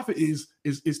the profit is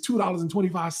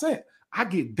 $2.25, I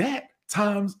get that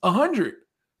times 100.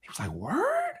 He was like, word?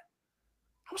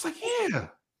 I was like, yeah.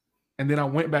 And then I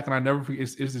went back and I never forget.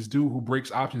 It's this dude who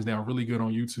breaks options down really good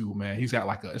on YouTube, man. He's got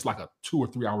it's like a 2 or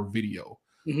 3 hour video.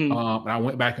 And I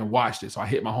went back and watched it. So I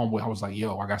hit my homeboy. I was like,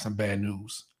 yo, I got some bad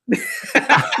news.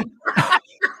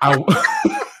 I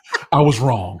was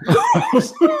wrong.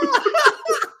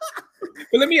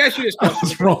 But let me ask you this question. I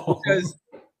was wrong. Because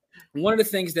one of the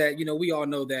things that, we all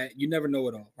know that you never know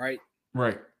it all, right?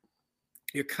 Right.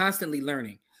 You're constantly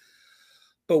learning.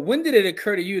 But when did it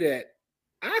occur to you that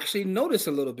I actually notice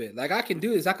a little bit? Like, I can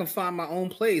do this. I can find my own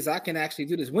plays. I can actually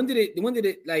do this. When did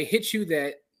it like hit you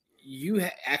that you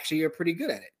actually are pretty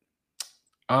good at it?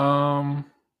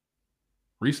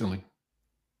 Recently.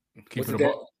 Keep it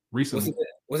up. Recently.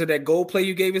 Was it that goal play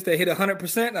you gave us that hit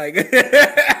 100%? Like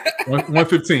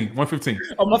 115.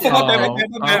 Oh, my fault.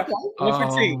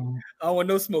 115. I want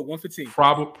no smoke. 115.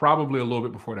 Probably a little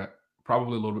bit before that.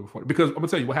 Because I'm gonna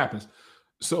tell you what happens.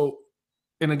 So,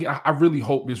 and again, I really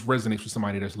hope this resonates with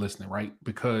somebody that's listening, right?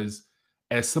 Because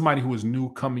as somebody who is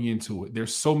new coming into it,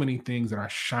 there's so many things that are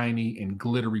shiny and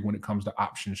glittery when it comes to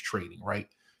options trading, right?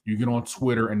 You get on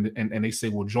Twitter and they say,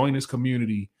 well, join this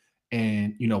community.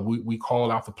 And, we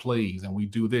call out the plays and we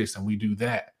do this and we do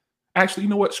that. Actually, you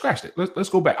know what? Scratch it. Let's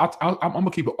go back. I'm going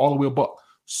to keep it all the way $1.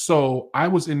 So I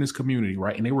was in this community,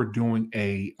 right? And they were doing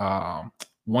a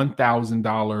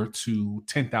 $1,000 to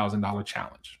 $10,000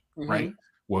 challenge, right?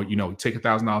 Well, take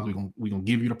 $1,000. We're going to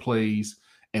give you the plays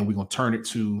and we're going to turn it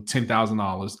to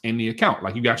 $10,000 in the account.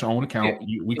 Like, you got your own account.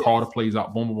 We call the plays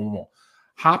out. Boom, boom, boom, boom.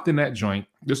 Hopped in that joint.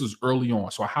 This was early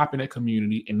on. So I hop in that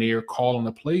community and they're calling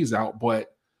the plays out.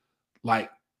 But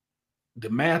like, the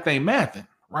math ain't mathing,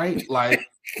 right? Like,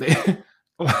 they're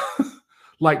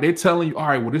telling you, all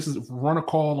right, well, this is run a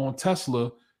call on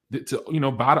Tesla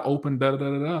to buy the open, but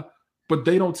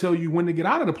they don't tell you when to get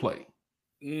out of the play.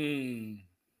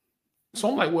 So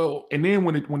I'm like, well, and then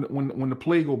when the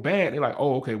play go bad, they're like,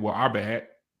 oh, okay, well, our bad,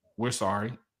 we're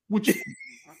sorry. Which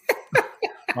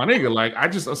my nigga, like, I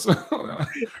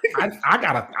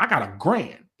got a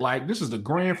grand. Like, this is the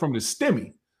grand from the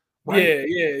STEMI. Right?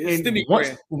 Yeah.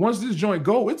 Once this joint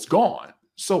go, it's gone.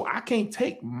 So I can't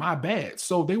take my bad.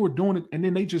 So they were doing it, and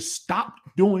then they just stopped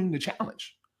doing the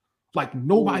challenge. Like,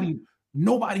 nobody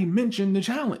mentioned the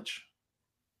challenge.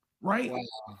 Right? Wow.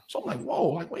 So I'm like, whoa,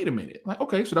 like, wait a minute. Like,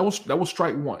 okay, so that was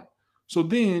strike one. So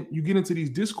then you get into these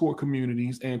Discord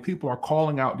communities and people are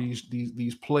calling out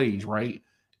these plays, right?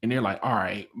 And they're like, all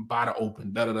right, buy the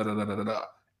open,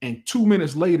 And 2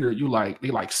 minutes later,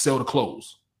 they sell the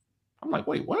close. I'm like,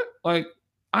 wait, what? Like,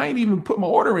 I ain't even put my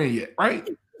order in yet, right?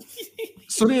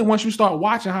 So then once you start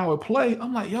watching how it play,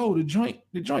 I'm like, yo, the joint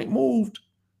moved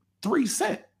 3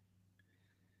 cents.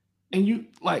 And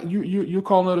you're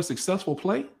calling it a successful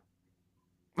play?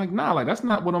 Like, nah, like, that's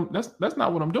not what I'm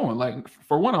doing. Like,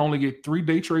 for one, I only get 3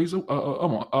 day trades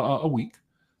a week.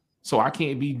 So I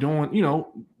can't be doing,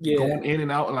 going in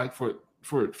and out like for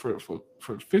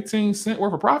 15 cents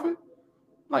worth of profit.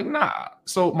 Like, nah.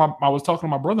 So I was talking to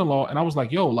my brother-in-law and I was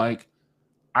like, yo, like,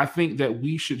 I think that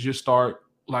we should just start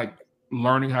like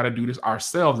learning how to do this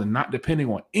ourselves and not depending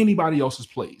on anybody else's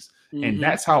plays. And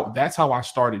that's how I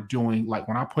started doing, like,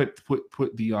 when I put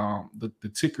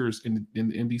the tickers in the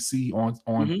NDC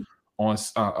on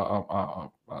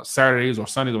Saturdays or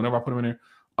Sundays or whenever I put them in there.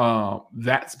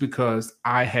 That's because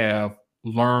I have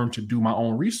learned to do my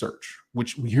own research,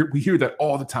 which we hear that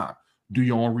all the time. Do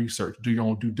your own research, do your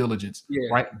own due diligence,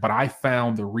 right? But I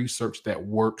found the research that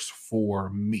works for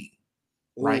me,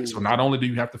 right? So not only do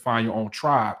you have to find your own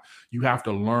tribe, you have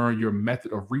to learn your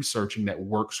method of researching that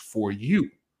works for you,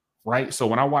 right? So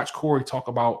when I watched Corey talk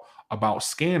about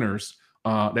scanners,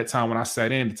 that time when I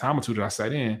sat in, the time or two that I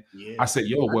sat in, I said,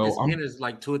 yo, well, scanners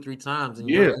like 2 or 3 times, and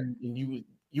you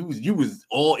was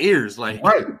all ears, like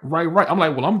right. I'm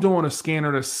like, well, I'm doing a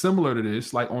scanner that's similar to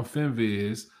this, like on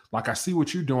FinViz. Like, I see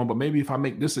what you're doing, but maybe if I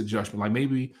make this adjustment, like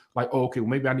maybe like, oh, okay, well,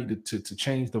 maybe I need to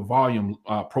change the volume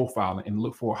profile and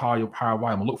look for a higher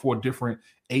volume, look for a different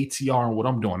ATR on what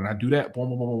I'm doing. And I do that, boom,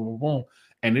 boom, boom, boom, boom, boom.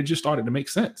 And it just started to make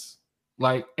sense.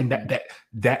 Like, and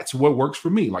that's what works for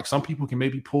me. Like, some people can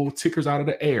maybe pull tickers out of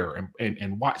the air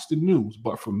and watch the news.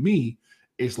 But for me,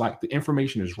 it's like the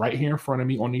information is right here in front of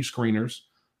me on these screeners.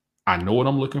 I know what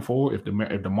I'm looking for. If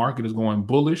the market is going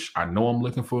bullish, I know I'm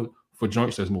looking for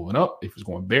joints that's moving up. If it's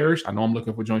going bearish, I know I'm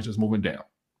looking for joints that's moving down.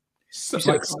 So,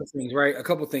 like, a couple things, right? A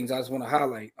couple things I just want to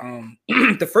highlight.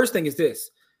 The first thing is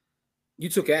this: you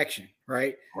took action,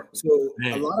 right? So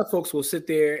a lot of folks will sit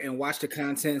there and watch the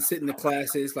content, sit in the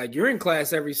classes. Like you're in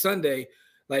class every Sunday,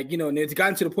 like, you know, and it's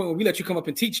gotten to the point where we let you come up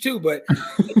and teach too, but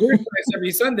you're in class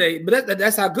every Sunday. But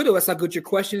that's how good it was, how good your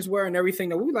questions were and everything.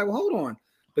 That we were like, well, hold on.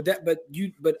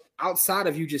 But outside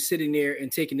of you just sitting there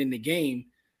and taking in the game,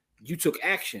 you took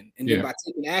action. And then by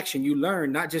taking action, you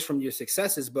learn not just from your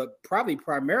successes, but probably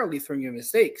primarily from your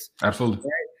mistakes. Absolutely.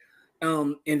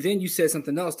 Right? And then you said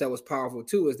something else that was powerful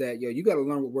too, is that, you got to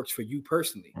learn what works for you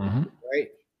personally. Right.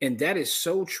 And that is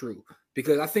so true,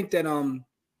 because I think that, and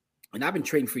I've been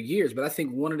trading for years, but I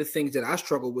think one of the things that I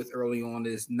struggled with early on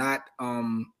is not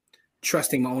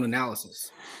trusting my own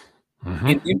analysis.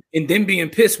 And then being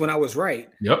pissed when I was right.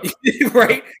 Yep.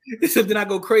 Right. So then I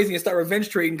go crazy and start revenge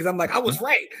trading because I'm like, I was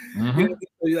right. You know,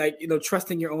 like,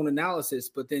 trusting your own analysis.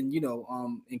 But then,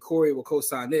 and Corey will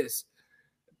co-sign this.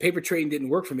 Paper trading didn't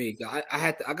work for me.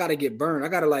 I got to get burned. I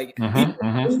got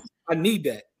to I need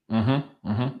that. I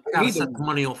gotta set the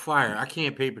money on fire. I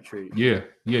can't paper trade. Yeah.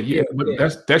 But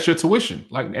that's your tuition.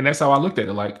 Like, and that's how I looked at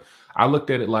it. Like, I looked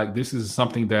at it like this is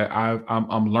something that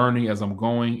I'm learning as I'm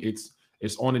going.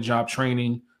 It's on the job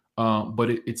training, but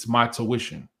it's my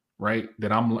tuition, right?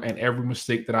 And every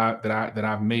mistake that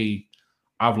I've made,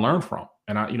 I've learned from.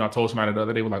 And I told somebody the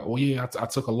other day, like, oh yeah, I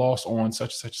took a loss on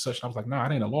such and such. And I was like, nah,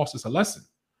 it ain't a loss, it's a lesson.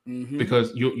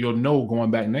 Because you'll know going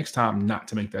back next time not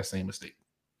to make that same mistake.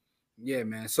 Yeah,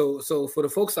 man. So for the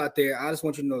folks out there, I just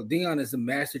want you to know Dion is a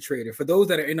master trader. For those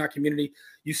that are in our community,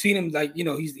 you've seen him, like,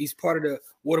 he's part of the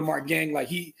Watermark gang. Like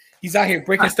he's out here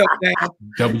breaking stuff down.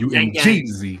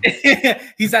 WMGZ.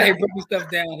 He's out here breaking stuff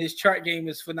down. His chart game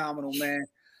is phenomenal, man.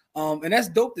 And that's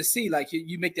dope to see. Like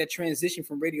you make that transition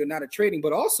from radio now to trading,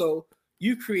 but also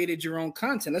you created your own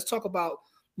content. Let's talk about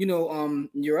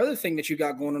your other thing that you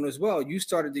got going on as well. You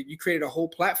created a whole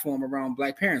platform around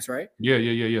Black parents, right?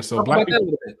 Yeah. So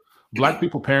Black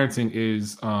people parenting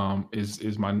is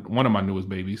one of my newest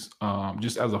babies.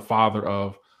 Just as a father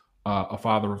of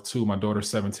two, my daughter's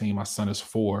 17, my son is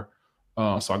 4.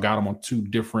 So I got them on two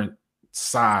different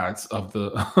sides of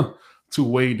the two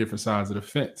way different sides of the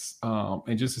fence.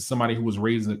 And just as somebody who was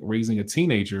raising a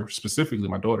teenager, specifically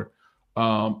my daughter,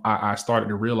 I started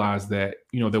to realize that,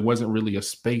 there wasn't really a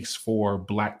space for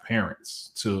Black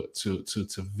parents to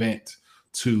vent,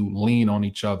 to lean on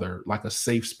each other, like a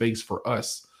safe space for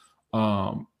us.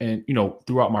 And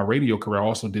throughout my radio career, I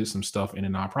also did some stuff in the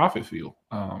nonprofit field.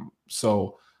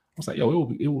 So I was like, it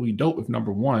will be dope if,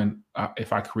 number one,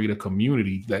 if I create a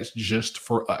community that's just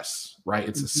for us, right?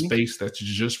 It's a space that's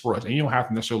just for us. And you don't have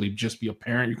to necessarily just be a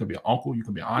parent. You can be an uncle, you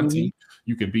can be an auntie,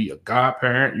 you could be a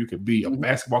godparent, you could be a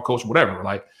basketball coach, whatever.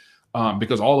 Like,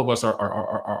 because all of us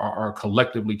are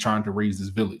collectively trying to raise this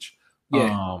village.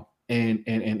 Yeah.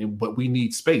 But we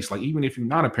need space. Like, even if you're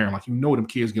not a parent, like, them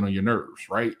kids get on your nerves,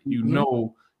 right? You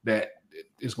know that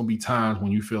it's gonna be times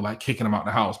when you feel like kicking them out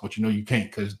the house, but you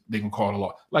can't because they're gonna call the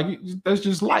law. Like, that's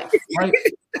just life, right?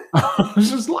 It's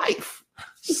just life.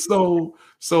 So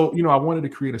I wanted to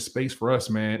create a space for us,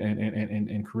 man,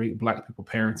 and create Black people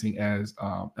parenting as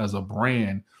a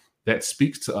brand that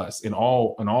speaks to us in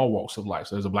all walks of life.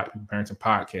 So there's a Black people parenting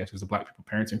podcast. There's a Black people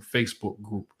parenting Facebook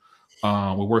group.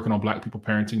 We're working on Black people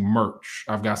parenting merch.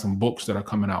 I've got some books that are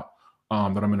coming out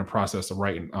that I'm in the process of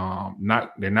writing.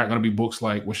 They're not going to be books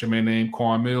like, what's your man name?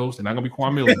 Quan Mills. They're not going to be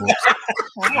Quan Mills books.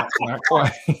 not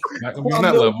quite. Not going to be on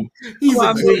that level. He's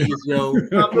a genius, yo.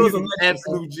 He's an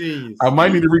absolute genius. I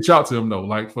might need to reach out to him though,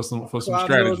 like for some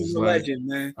strategies. Like, legend,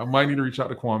 man. I might need to reach out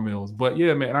to Quan Mills. But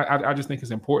yeah, man, I just think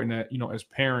it's important that, as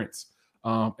parents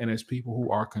and as people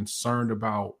who are concerned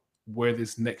about where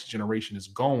this next generation is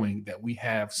going, that we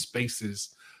have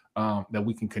spaces that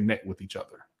we can connect with each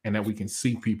other and that we can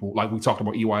see people. Like we talked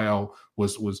about, EYL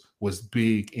was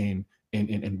big in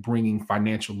bringing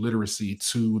financial literacy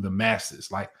to the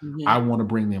masses. Like, I want to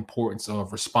bring the importance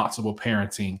of responsible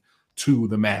parenting to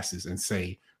the masses and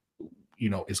say,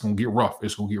 it's going to get rough,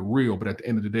 it's going to get real, but at the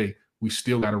end of the day, we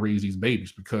still got to raise these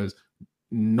babies, because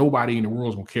nobody in the world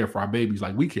is going to care for our babies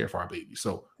like we care for our babies.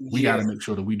 So we got to make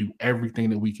sure that we do everything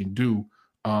that we can do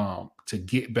to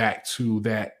get back to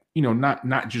that,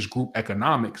 not just group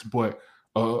economics, but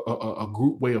a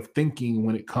group way of thinking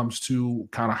when it comes to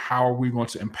kind of how are we going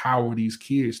to empower these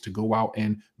kids to go out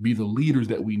and be the leaders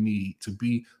that we need, to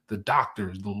be the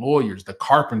doctors, the lawyers, the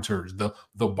carpenters, the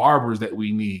barbers that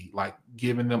we need, like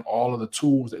giving them all of the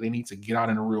tools that they need to get out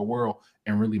in the real world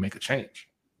and really make a change.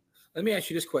 Let me ask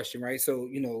you this question, right? So,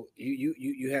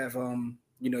 you have,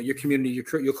 your community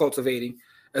you're cultivating,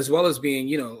 as well as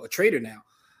being, a trader now.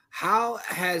 How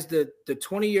has the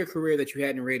 20-year career that you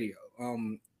had in radio,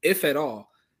 if at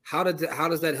all, how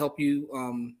does that help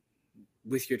you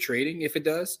with your trading, if it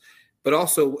does? but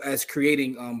also as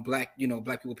creating black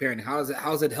people parenting.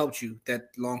 How's it helped you, that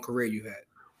long career you had?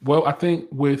 Well, I think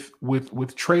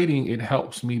with trading, it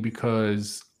helps me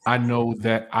because I know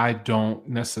that I don't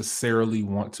necessarily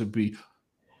want to be.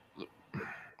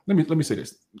 Let me say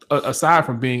this. Aside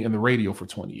from being in the radio for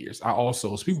 20 years, I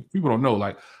also, so people don't know,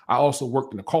 like I also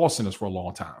worked in the call centers for a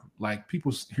long time. Like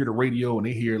people hear the radio and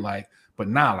they hear like, but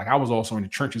now like I was also in the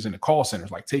trenches in the call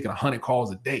centers, like taking 100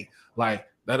 calls a day, like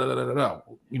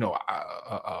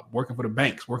working for the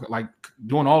banks, working like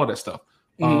doing all of that stuff.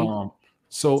 Mm-hmm.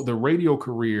 So the radio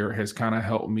career has kind of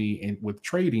helped me with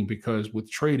trading, because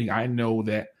with trading, I know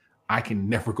that I can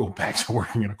never go back to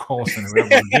working in a call center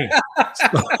ever again.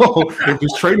 So if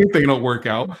this trading thing don't work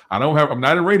out, I'm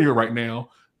not in radio right now.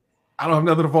 I don't have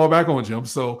nothing to fall back on, Jim.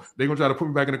 So they're gonna try to put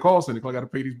me back in the call center because I got to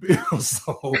pay these bills.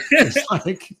 So it's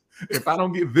like, if I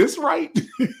don't get this right,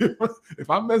 if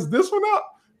I mess this one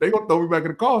up, they're gonna throw me back in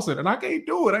the call center, and I can't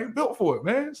do it. I ain't built for it,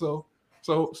 man. So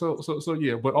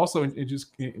yeah. But also, when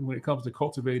it comes to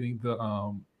cultivating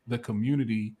the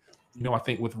community. I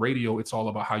think with radio, it's all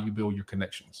about how you build your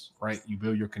connections, right? You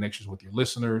build your connections with your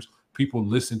listeners. People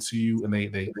listen to you, and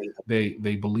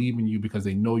they believe in you because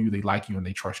they know you, they like you, and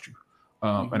they trust you.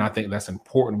 And I think that's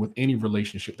important with any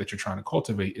relationship that you're trying to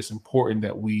cultivate. It's important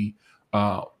that we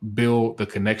build the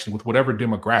connection with whatever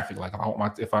demographic. Like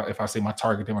if I say my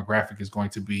target demographic is going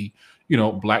to be,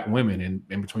 Black women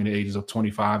in between the ages of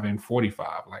 25 and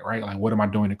 45, like what am I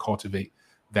doing to cultivate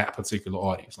that particular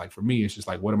audience? Like for me, it's just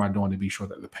like, what am I doing to be sure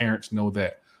that the parents know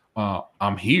that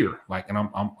I'm here, like, and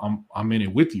I'm in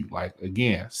it with you. Like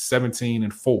again, 17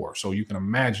 and 4. So you can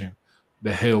imagine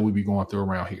the hell we be going through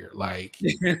around here. Like I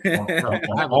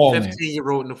have a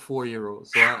 15-year-old and a 4-year-old,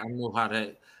 so I know how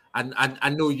that. I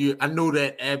know you. I know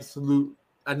that absolute.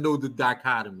 I know the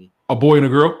dichotomy. A boy and a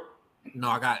girl. No,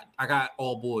 I got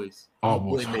all boys. All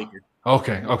boys. Boy maker.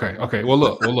 Okay. Well,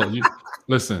 look. You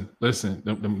listen.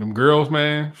 Them girls,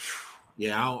 man.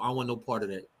 Yeah, I don't want no part of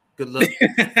that. Good luck.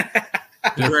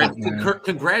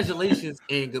 Congratulations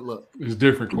and good luck. It's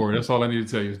different, Corey. That's all I need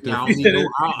to tell you. It's different. I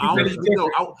don't need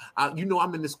to know.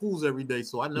 I'm in the schools every day,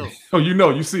 so I know. Oh,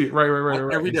 you see it right.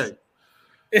 Every day.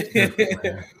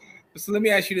 So let me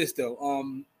ask you this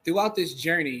though. Throughout this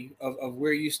journey of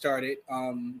where you started,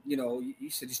 you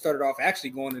said you started off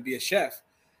actually going to be a chef,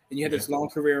 and you had this long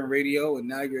career in radio, and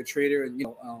now you're a trader, and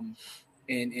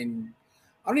and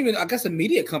I don't even. I guess a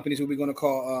media company is what we're going to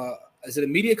call. Is it a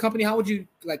media company? How would you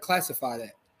like classify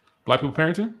that? Black people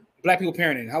parenting. Black people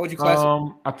parenting. How would you classify?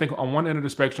 I think on one end of the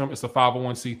spectrum, it's a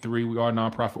 501c3. We are a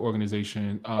nonprofit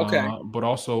organization. Okay. But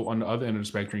also on the other end of the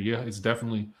spectrum, yeah, it's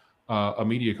definitely a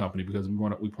media company, because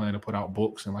we plan to put out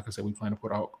books, and like I said, we plan to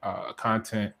put out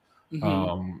content.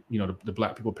 Mm-hmm. The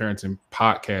Black People Parenting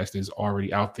podcast is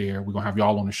already out there. We're gonna have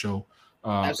y'all on the show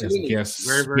as guests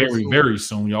very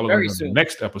soon. Y'all are going to the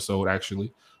next episode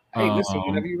actually. Hey, listen,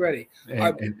 whenever you're ready.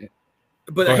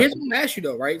 But here's what I'm gonna ask you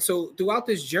though, right? So throughout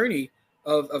this journey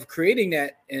of creating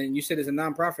that, and you said it's a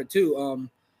nonprofit too,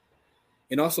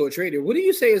 and also a trader, what do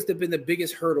you say has been the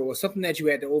biggest hurdle, or something that you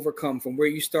had to overcome from where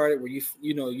you started, where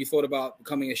you thought about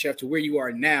becoming a chef, to where you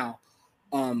are now?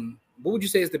 What would you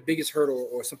say is the biggest hurdle,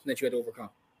 or something that you had to overcome?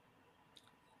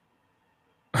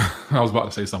 I was about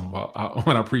to say something about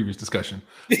in our previous discussion.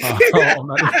 I'm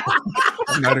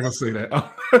not even gonna say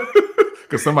that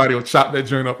because somebody will chop that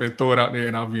joint up and throw it out there,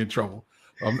 and I'll be in trouble.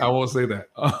 I won't say that.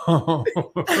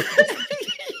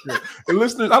 And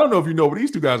listeners, I don't know if you know, but these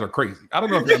two guys are crazy. I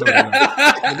don't know if you know.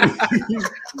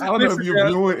 I don't know if you're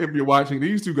viewing, if you're watching.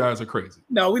 These two guys are crazy.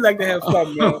 No, we like to have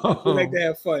fun, man. We like to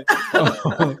have fun.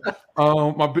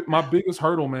 My biggest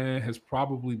hurdle, man, has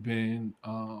probably been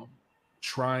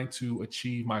trying to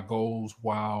achieve my goals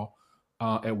while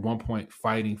at one point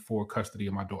fighting for custody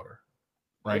of my daughter,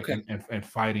 right? Okay. And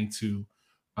fighting to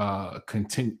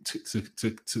continue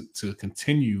to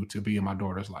continue to be in my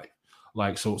daughter's life.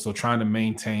 Like, so trying to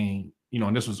maintain,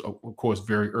 and this was of course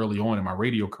very early on in my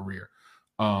radio career,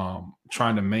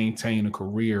 trying to maintain a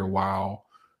career while,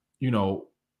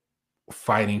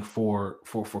 fighting for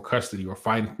custody, or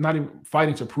not even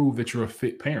fighting to prove that you're a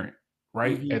fit parent,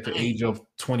 right? Mm-hmm. At the age of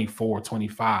 24,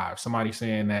 25, somebody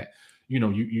saying that, you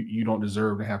don't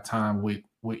deserve to have time with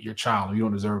your child, or you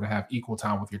don't deserve to have equal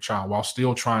time with your child, while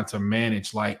still trying to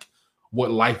manage like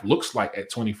what life looks like at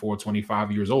 24,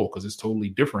 25 years old. Cause it's totally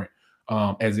different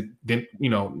as it then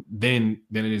than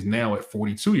it is now at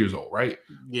 42 years old, right?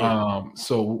 Yeah.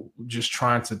 So just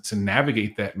trying to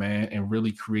navigate that, man, and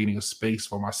really creating a space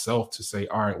for myself to say,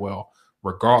 all right, well,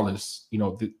 regardless,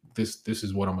 this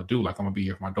is what I'm gonna do. Like, I'm gonna be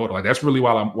here for my daughter. Like, that's really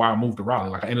why I moved to Raleigh.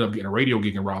 Like, I ended up getting a radio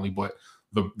gig in Raleigh, but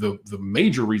the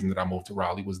major reason that I moved to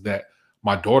Raleigh was that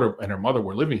my daughter and her mother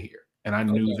were living here. and I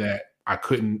knew that I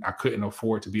couldn't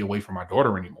afford to be away from my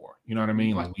daughter anymore. You know what I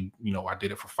mean? Like I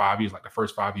did it for 5 years, like the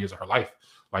first 5 years of her life,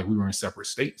 like we were in separate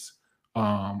states.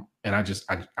 And I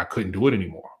couldn't do it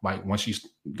anymore. Like once she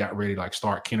got ready to like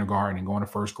start kindergarten and going to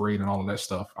first grade and all of that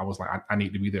stuff, I was like, I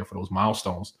need to be there for those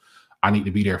milestones. I need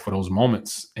to be there for those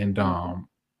moments. And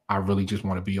I really just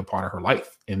want to be a part of her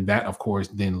life. And that, of course,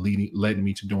 then led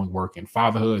me to doing work in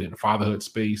fatherhood, in the fatherhood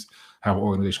space. I have an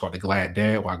organization called the Glad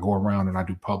Dad, where I go around and I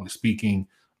do public speaking,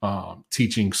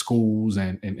 teaching schools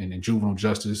and juvenile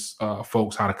justice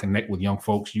folks how to connect with young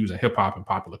folks using hip hop and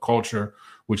popular culture,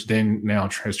 which then now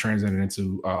has translated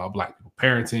into Black people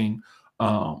parenting.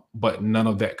 But none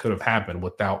of that could have happened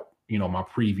without, my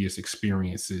previous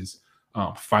experiences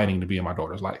fighting to be in my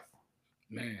daughter's life.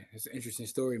 Man, it's an interesting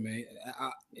story, man.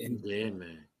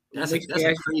 Man. That's a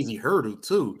crazy hurdle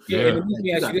too. Yeah. And let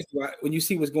me ask you this, right? When you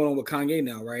see what's going on with Kanye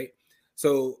now, right?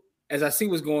 So as I see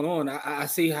what's going on, I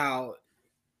see how,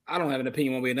 I don't have an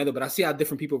opinion one way or another, but I see how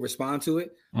different people respond to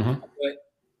it. But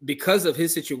because of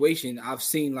his situation, I've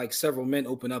seen like several men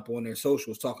open up on their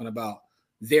socials talking about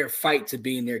their fight to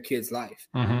be in their kid's life.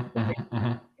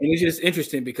 And it's just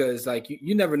interesting because like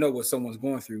you never know what someone's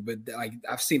going through, but like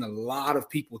I've seen a lot of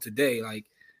people today, like,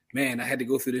 man, I had to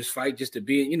go through this fight just to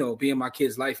be in my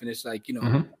kid's life. And it's like,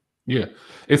 Yeah,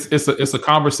 it's a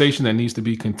conversation that needs to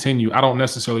be continued. I don't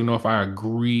necessarily know if I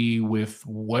agree with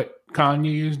what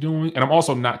Kanye is doing, and I'm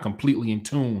also not completely in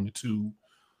tune to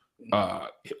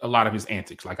a lot of his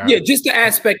antics. Like, just the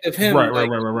aspect of him,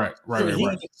 right. He's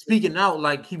speaking out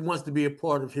like he wants to be a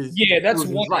part of his. Yeah, that's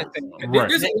one thing.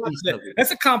 Right.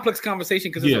 That's a complex conversation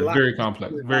because it's very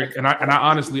complex. And I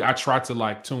honestly try to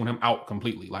like tune him out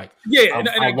completely. Like,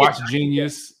 I watch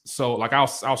Genius, so like I'll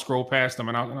scroll past him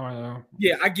and I'll.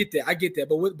 Yeah, I get that.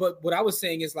 But what I was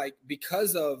saying is like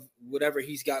because of whatever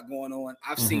he's got going on,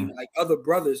 I've seen like other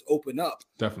brothers open up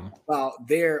definitely about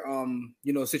their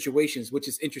situations, which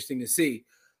is interesting to see.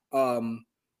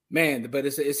 Man, but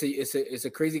it's a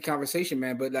crazy conversation,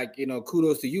 man. But like,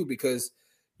 kudos to you because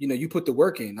you put the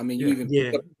work in. I mean, you even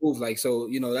put up moves, like, so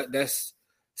that's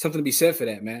something to be said for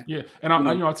that, man. Yeah, and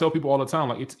I tell people all the time,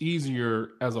 like, it's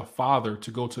easier as a father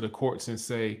to go to the courts and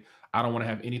say, I don't want to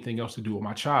have anything else to do with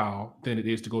my child than it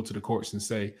is to go to the courts and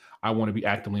say, I want to be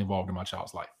actively involved in my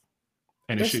child's life.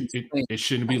 And it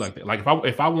shouldn't be like that. Like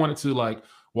if I wanted to like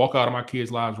walk out of my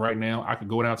kids' lives right now, I could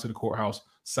go down to the courthouse,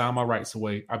 sign my rights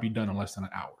away. I'd be done in less than an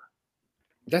hour.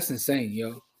 That's insane,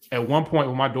 yo. At one point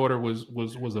when my daughter was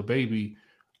a baby,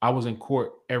 I was in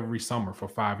court every summer for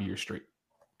 5 years straight.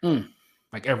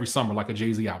 Like every summer, like a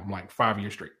Jay-Z album, like 5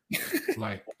 years straight.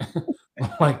 like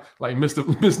Mr.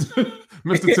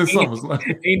 10 Summers. Like,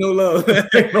 ain't no love.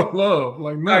 Ain't no love.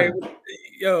 Like, no. Right.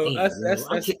 Yo, that's that's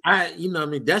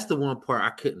the one part I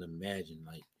couldn't imagine.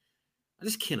 Like, I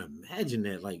just can't imagine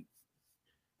that. Like,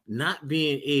 not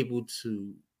being able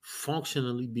to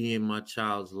functionally be in my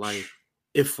child's life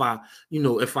if I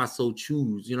so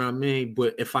choose, you know what I mean?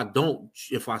 But if I don't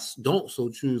so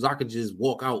choose, I could just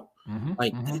walk out.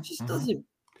 It just doesn't.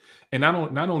 And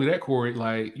not only that, Corey,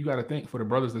 like, you got to think for the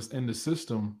brothers that's in the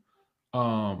system,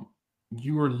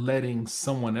 you are letting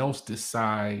someone else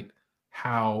decide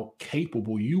how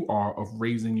capable you are of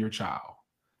raising your child.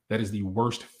 That is the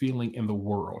worst feeling in the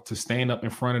world, to stand up in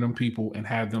front of them people and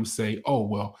have them say, oh,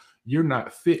 well, you're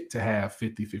not fit to have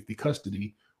 50-50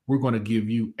 custody. We're going to give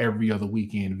you every other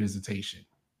weekend visitation.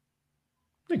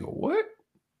 Nigga, what?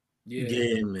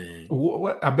 Yeah, man.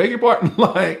 What? I beg your pardon.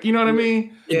 Like, you know what I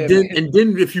mean? And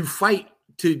then if you fight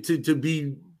to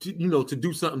do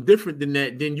something different than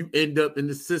that, then you end up in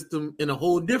the system in a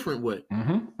whole different way.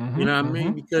 You know what I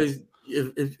mean? Because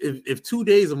if 2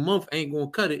 days a month ain't gonna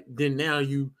cut it, then now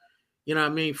you know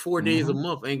what I mean, 4 days a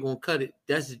month ain't gonna cut it.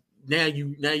 That's now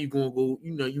you gonna go,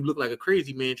 you look like a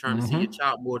crazy man trying to see your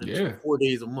child more than 4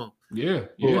 days a month. Yeah.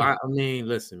 So I mean,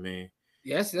 listen, man.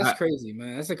 Yes, that's crazy,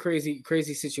 man. That's a crazy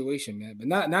situation, man. But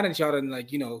not that y'all done like,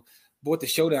 bought the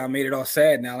showdown, made it all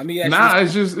sad. Now let me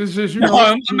ask you. It's just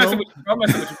I'm messing with you. I'm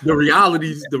messing with you. The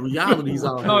realities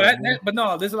are but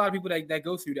no, there's a lot of people that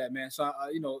go through that, man. So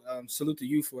salute to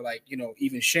you for like,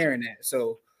 even sharing that.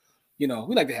 So we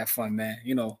like to have fun, man.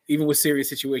 Even with serious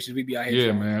situations, we be out here.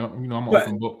 Yeah, man. I'm an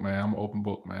open book,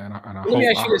 man.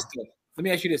 Let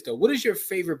me ask you this though. What is your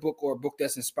favorite book or a book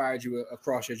that's inspired you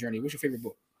across your journey? What's your favorite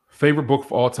book? Favorite book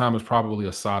for all time is probably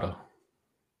Asada.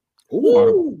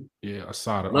 Ooh. Yeah,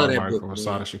 Asada.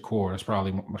 Asada Shakur. That's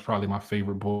probably my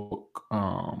favorite book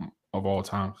of all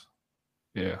times.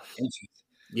 Yeah.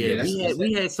 Yeah,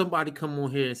 we had somebody come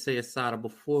on here and say Asada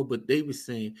before, but they were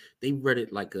saying they read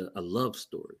it like a love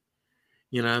story.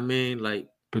 You know what I mean? Like,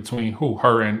 between who?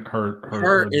 Her and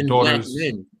her and daughters.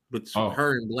 Black men. but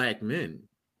her and black men.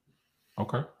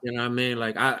 Okay. You know what I mean?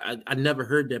 Like I never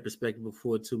heard that perspective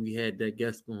before until we had that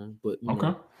guest on. But you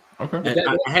know,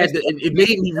 it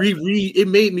made me reread. It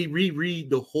made me reread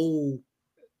the whole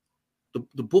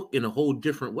the book in a whole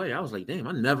different way. I was like, damn,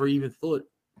 I never even thought.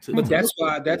 But that's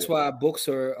why books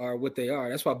are what they are.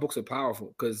 That's why books are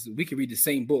powerful, because we can read the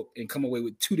same book and come away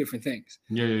with two different things.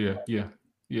 Yeah.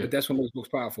 But that's what makes books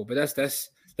powerful. But that's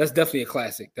definitely a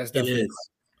classic. That's definitely.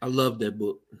 I love that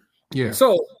book. Yeah.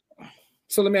 So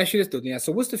let me ask you this though, Dion.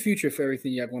 So what's the future for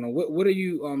everything you got going on? What are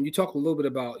you you talk a little bit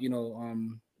about,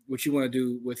 what you want to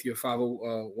do with your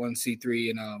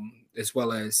 501c3 and as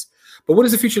well as, but what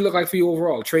does the future look like for you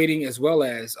overall, trading as well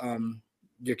as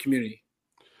your community?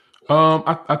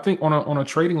 I think on a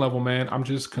trading level, man, I'm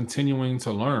just continuing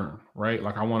to learn, right?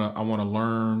 Like I want to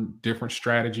learn different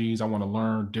strategies. I want to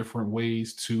learn different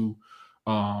ways to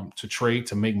trade,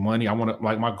 to make money. I want to,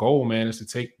 like, my goal, man, is to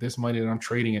take this money that I'm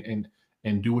trading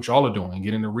and do what y'all are doing,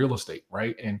 get into real estate,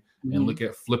 right? And look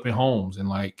at flipping homes and,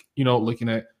 like, looking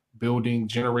at building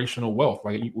generational wealth.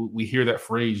 Like we hear that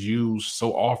phrase used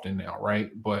so often now, right?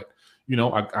 But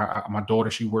my daughter,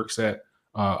 she works at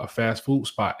a fast food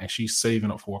spot and she's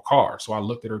saving up for a car. So I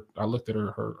looked at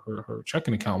her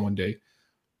checking account one day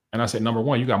and I said, number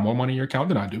one, you got more money in your account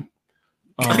than I do.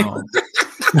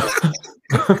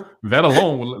 That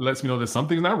alone lets me know that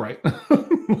something's not right.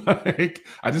 Like,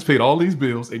 I just paid all these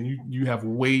bills and you have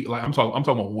way, like, I'm talking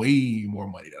about way more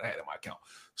money than I had in my account.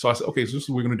 So I said, okay, so this is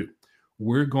what we're going to do. I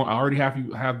already have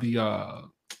the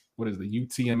what is the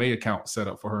UTMA account set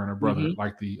up for her and her brother,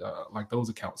 like those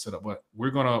accounts set up. But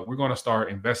we're gonna start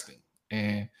investing.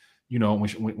 And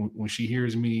when she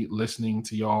hears me listening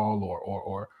to y'all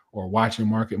or watching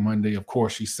Market Monday, of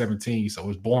course she's 17, so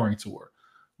it's boring to her.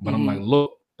 But I'm like,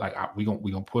 look, like we're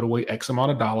gonna put away X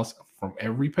amount of dollars from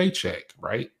every paycheck,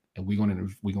 right? And we're gonna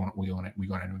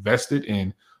invest it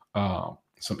in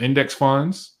some index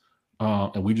funds,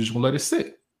 and we just gonna let it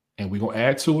sit. And we're gonna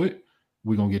add to it.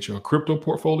 We're going to get your crypto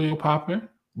portfolio popping.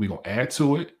 We're going to add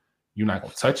to it. You're not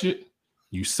going to touch it.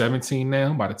 You're 17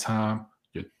 now. By the time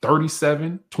you're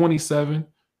 37, 27,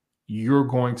 you're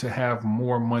going to have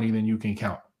more money than you can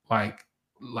count. Like,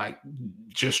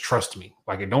 just trust me.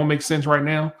 Like, it don't make sense right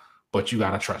now, but you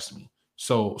got to trust me.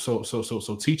 So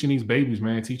teaching these babies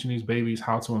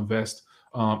how to invest,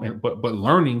 but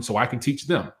learning so I can teach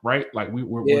them, right? Like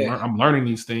I'm learning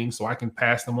these things so I can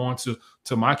pass them on to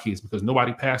my kids, because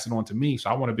nobody passed it on to me. So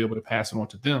I want to be able to pass it on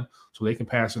to them so they can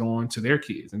pass it on to their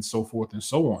kids, and so forth and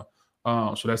so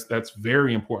on. So that's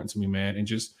very important to me, man. And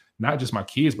just not just my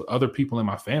kids, but other people in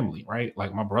my family, right?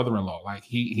 Like my brother-in-law, like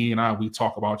he and I, we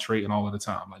talk about trading all of the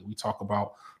time. Like we talk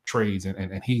about trades,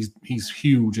 and he's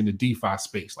huge in the DeFi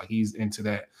space. Like he's into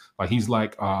that. Like he's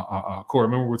like Corey,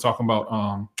 remember we were talking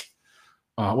about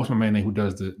what's my man name who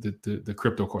does the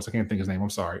crypto course? I can't think his name.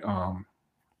 I'm sorry. On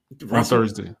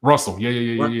Thursday, Russell.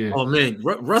 Yeah. Oh man,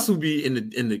 Russell be in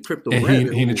the crypto. And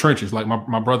he in the trenches. Like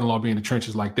my brother-in-law be in the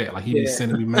trenches like that. Like he be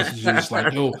sending me messages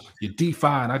like, "Yo, you DeFi,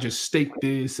 and I just staked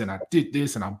this, and I did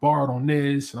this, and I borrowed on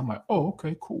this," and I'm like, "Oh,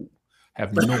 okay, cool."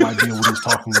 Have no idea what he's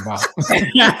talking about.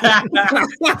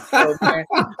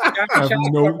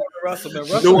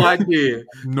 No idea.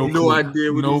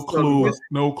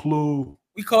 No clue.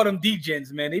 We call them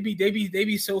degens, man. They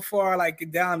be so far like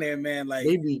down there, man. Like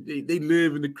they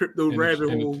live in the crypto rabbit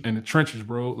hole. In the trenches,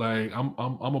 bro. Like I'm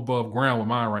above ground with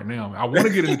mine right now. I want to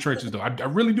get in the trenches though. I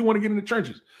really do want to get in the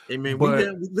trenches. Hey man,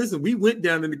 we went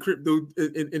down in the crypto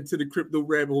into the crypto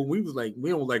rabbit hole. We was like,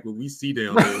 we don't like what we see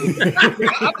down there.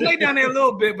 I played down there a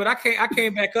little bit, but I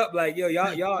came back up like, yo,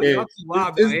 y'all too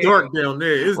wild. It's dark down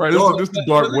there. It's right. Dark. This is the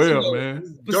dark web,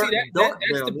 man. But see,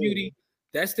 that's the beauty.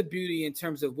 That's the beauty in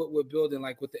terms of what we're building,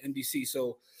 like with the MDC.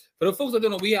 So for the folks that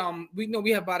don't know, we know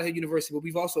we have Bodyhead University, but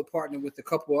we've also partnered with a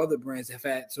couple other brands that have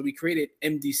had. So we created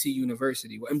MDC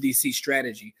University, or MDC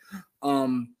Strategy,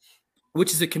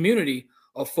 which is a community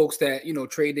of folks that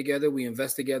trade together. We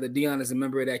invest together. Dion is a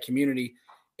member of that community,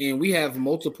 and we have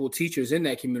multiple teachers in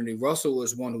that community. Russell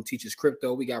is one who teaches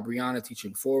crypto. We got Brianna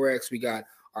teaching Forex. We got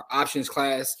our options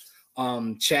class.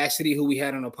 Chastity, who we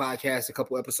had on a podcast a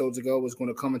couple episodes ago, was going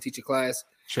to come and teach a class.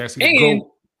 Chastity,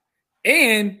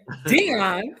 and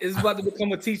Dion is about to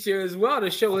become a teacher as well, to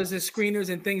show us his screeners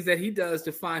and things that he does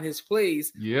to find his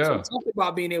plays. Yeah, so talk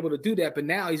about being able to do that, but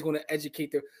now he's going to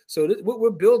educate them. So what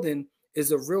we're building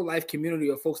is a real life community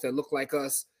of folks that look like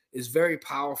us. Is very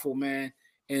powerful, man.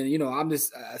 And I'm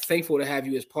just thankful to have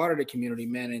you as part of the community,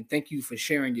 man. And thank you for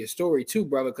sharing your story too,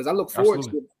 brother. Because I look forward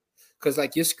to it. Because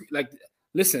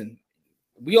listen,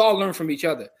 we all learn from each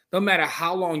other, no matter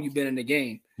how long you've been in the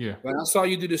game. Yeah. When I saw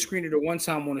you do the screener the one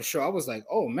time on the show, I was like,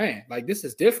 oh man, like this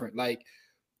is different. Like,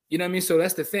 You know what I mean? So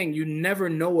that's the thing. You never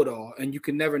know it all, and you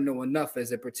can never know enough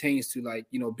as it pertains to like,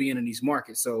 you know, being in these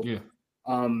markets. So,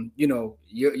 you know,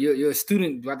 you're a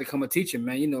student about to become a teacher,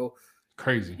 man. You know,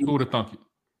 crazy. Who would have thunk it?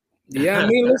 Yeah, I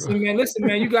mean, listen,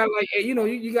 man. You got like, you know,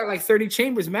 you got like 30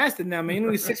 chambers mastered now, man.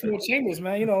 You need 6 more chambers,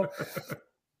 man. You know,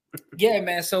 yeah,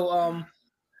 man. So,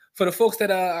 for the folks that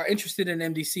are interested in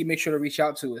MDC, make sure to reach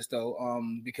out to us though,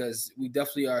 because we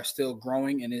definitely are still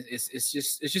growing, and it's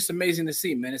just amazing to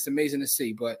see, man. It's amazing to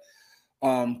see. But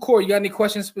Corey, you got any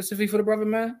questions specifically for the brother,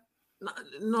 man?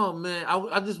 No, man.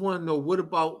 I just want to know, what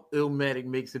about Illmatic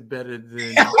makes it better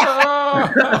than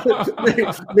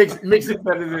makes it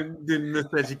better than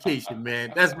Miseducation,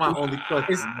 man? That's my only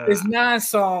question. It's 9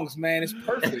 songs, man. It's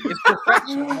perfect. It's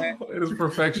perfection, man. It is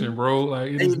perfection, bro.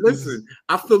 Like, listen,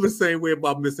 I feel the same way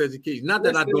about Miseducation. Not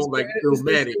that I don't like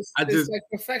Illmatic. It's like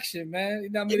perfection, man. You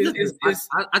know what I mean?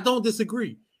 I don't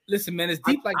disagree. Listen, man, it's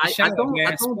deep like the shadow, man.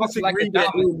 I don't disagree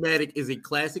that Illmatic is a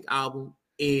classic album,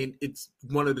 and it's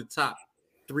one of the top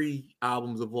 3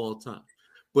 albums of all time.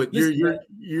 But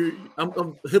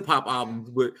I'm hip hop albums,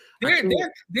 but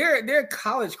they're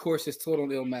college courses taught on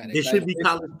Illmatic. There should be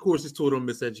college courses taught on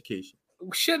Miseducation.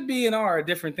 Should be and are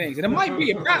different things, and it might be.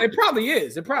 It probably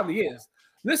is. It probably is.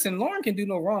 Listen, Lauren can do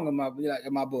no wrong in my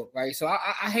book, right? So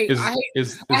I hate having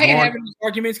these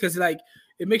arguments because like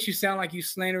it makes you sound like you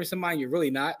slandering somebody you're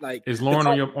really not. Like, is Lauren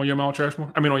on your Mount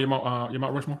Rushmore? I mean, on your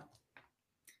Mount Rushmore.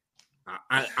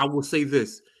 I will say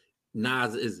this: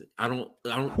 Nas isn't. I don't.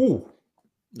 Who?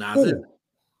 Nas isn't.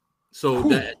 So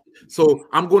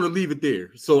I'm going to leave it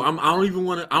there. So I don't even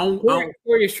want to.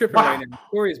 Corey is tripping right now.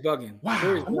 Corey is bugging.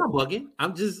 Wow. I'm not bugging.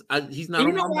 I'm just. He's not.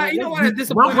 You know why?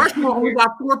 My Rushmore only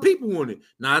got 4 people on it.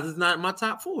 Nas is not in my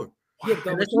top 4. Yeah,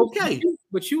 that's okay.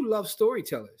 But you love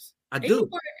storytellers. I do.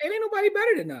 Ain't nobody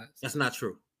better than Nas. That's not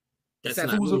true. That's not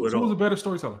true at all. Who's a better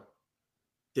storyteller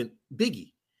than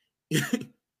Biggie?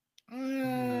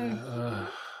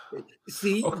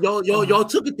 See, y'all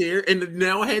took it there, and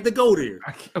now I had to go there.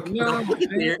 I'm never gonna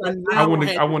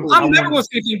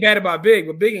say anything bad about Big,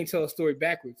 but Big ain't tell a story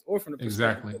backwards or from the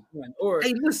exactly. Or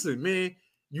hey, listen, man,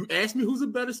 you asked me who's a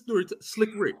better storyteller?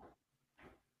 Slick Rick.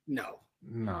 No,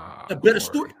 nah, a better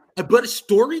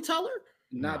storyteller.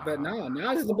 Not bad. No,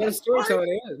 Nas is the best storyteller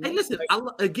there is. Hey, listen,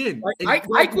 making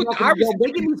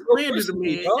me slander to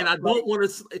me, and I don't want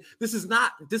to. This is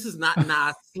not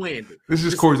Nas slander. This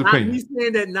is Corey's opinion. Me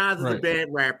saying that Nas is a bad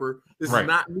rapper. This is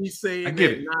not me saying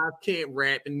that Nas can't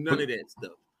rap and none of that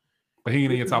stuff. But he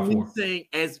ain't in your top 4. Saying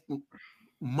as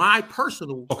my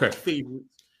personal favorite,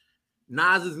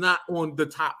 Nas is not on the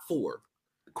top 4.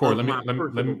 Corey,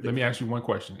 let me ask you one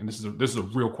question, and this is a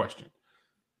real question.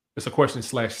 It's a question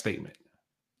 / statement.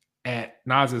 At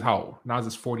Nas is how old? Nas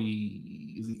is 40.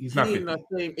 He's not 50. In the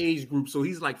same age group, so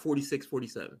he's like 46,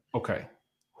 47. Okay.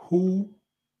 Who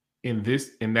in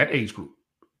that age group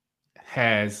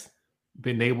has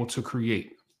been able to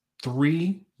create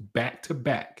 3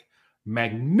 back-to-back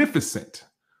magnificent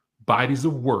bodies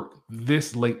of work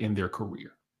this late in their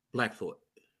career? Black Thought.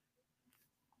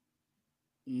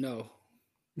 No.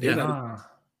 Yeah.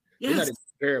 They're not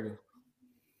terrible.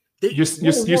 You're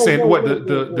saying what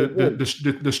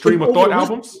the Stream of Thought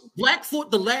albums? Black Thought,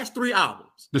 the last 3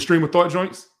 albums. The Stream of Thought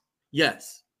joints?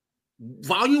 Yes.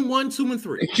 Volume 1, 2, and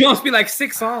 3. You must be like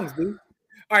 6 songs, dude.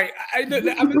 All right.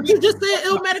 But you just said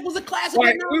Illmatic was a classic.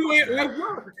 Right,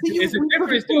 it's a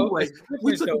difference,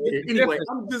 though. Anyway,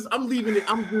 I'm leaving it.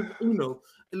 I'm just,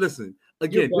 listen,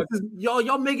 again, this is,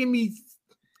 y'all making me.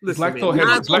 Listen, Black Thought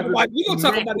has we're gonna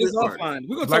talk about this offline.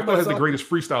 Black Thought has the greatest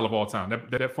freestyle of all time.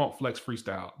 That Funk Flex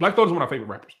freestyle. Black Thought is one of my favorite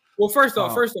rappers. Well, first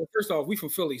off, we from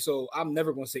Philly, so I'm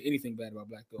never gonna say anything bad about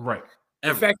Black Thought. Right.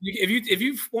 In fact, if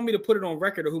you want me to put it on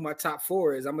record of who my top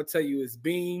 4 is, I'm gonna tell you it's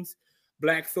Beans,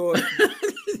 Black Thought,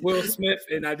 Will Smith,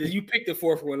 and you picked the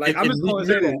 4th one. Like, I'm just gonna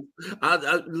say that. I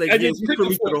just picked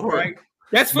the 4th, right?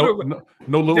 That's for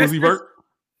no Lil Uzi Vert.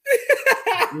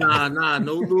 Nah,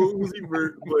 no Lil Uzi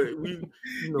Vert, but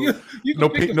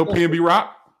no PNB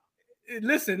Rock.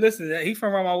 Listen, he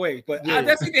from around my way, but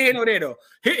that's neither here nor there though.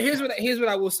 Here's what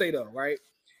I will say though, right?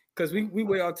 Because we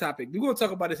way off topic. We're gonna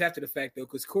talk about this after the fact though,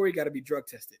 because Corey got to be drug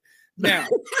tested now.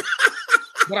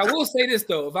 But I will say this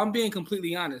though, if I'm being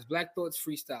completely honest, Black Thought's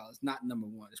freestyle is not number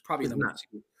 1. It's probably number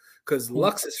 2 because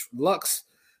Lux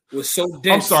was so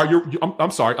dense.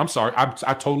 I'm sorry. I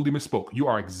totally misspoke. You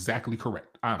are exactly correct.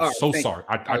 I'm so sorry.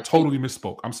 I totally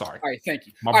misspoke. I'm sorry. All right, thank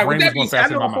you. My brain is going faster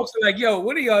than my mouth. Folks are like, yo,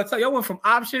 what are y'all? Y'all went from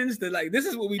options to like, this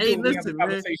is what we do. When we have a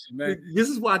conversation, man. This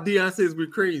is why Dion says we're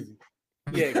crazy.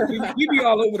 Yeah, we be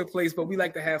all over the place, but we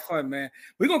like to have fun, man.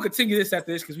 We're gonna continue this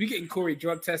after this because we're getting Corey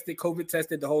drug tested, COVID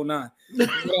tested, the whole 9.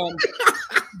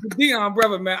 Dion,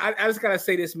 brother, man, I just gotta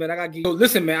say this, man. I gotta give you.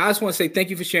 Listen, man, I just want to say thank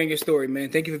you for sharing your story, man.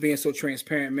 Thank you for being so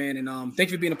transparent, man, and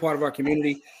thank you for being a part of our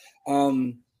community.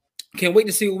 Can't wait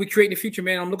to see what we create in the future,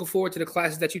 man. I'm looking forward to the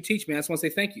classes that you teach, man. I just want to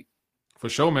say thank you. For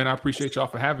sure, man. I appreciate y'all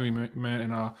for having me, man,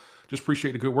 and just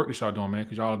appreciate the good work that y'all doing, man.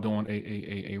 Because y'all are doing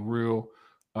a real,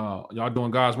 y'all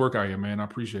doing God's work out here, man. I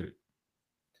appreciate it.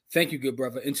 Thank you, good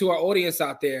brother. And to our audience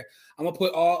out there, I'm gonna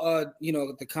put all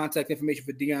the contact information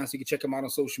for Dion so you can check him out on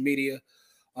social media.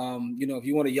 If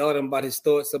you want to yell at him about his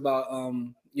thoughts about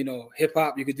hip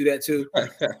hop, you could do that too.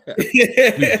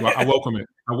 Please, I welcome it.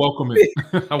 I welcome it.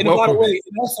 And by the way,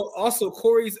 also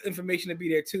Corey's information to be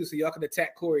there too, so y'all can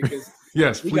attack Corey because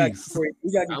yes, please.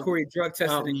 We got to get Corey drug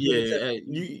tested.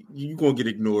 You gonna get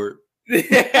ignored.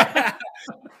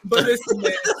 But listen,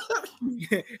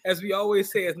 man, as we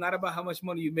always say, it's not about how much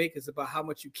money you make, it's about how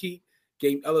much you keep.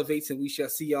 Game elevates, and we shall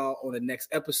see y'all on the next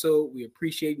episode. We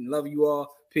appreciate and love you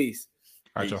all. Peace.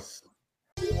 All right,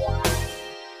 y'all.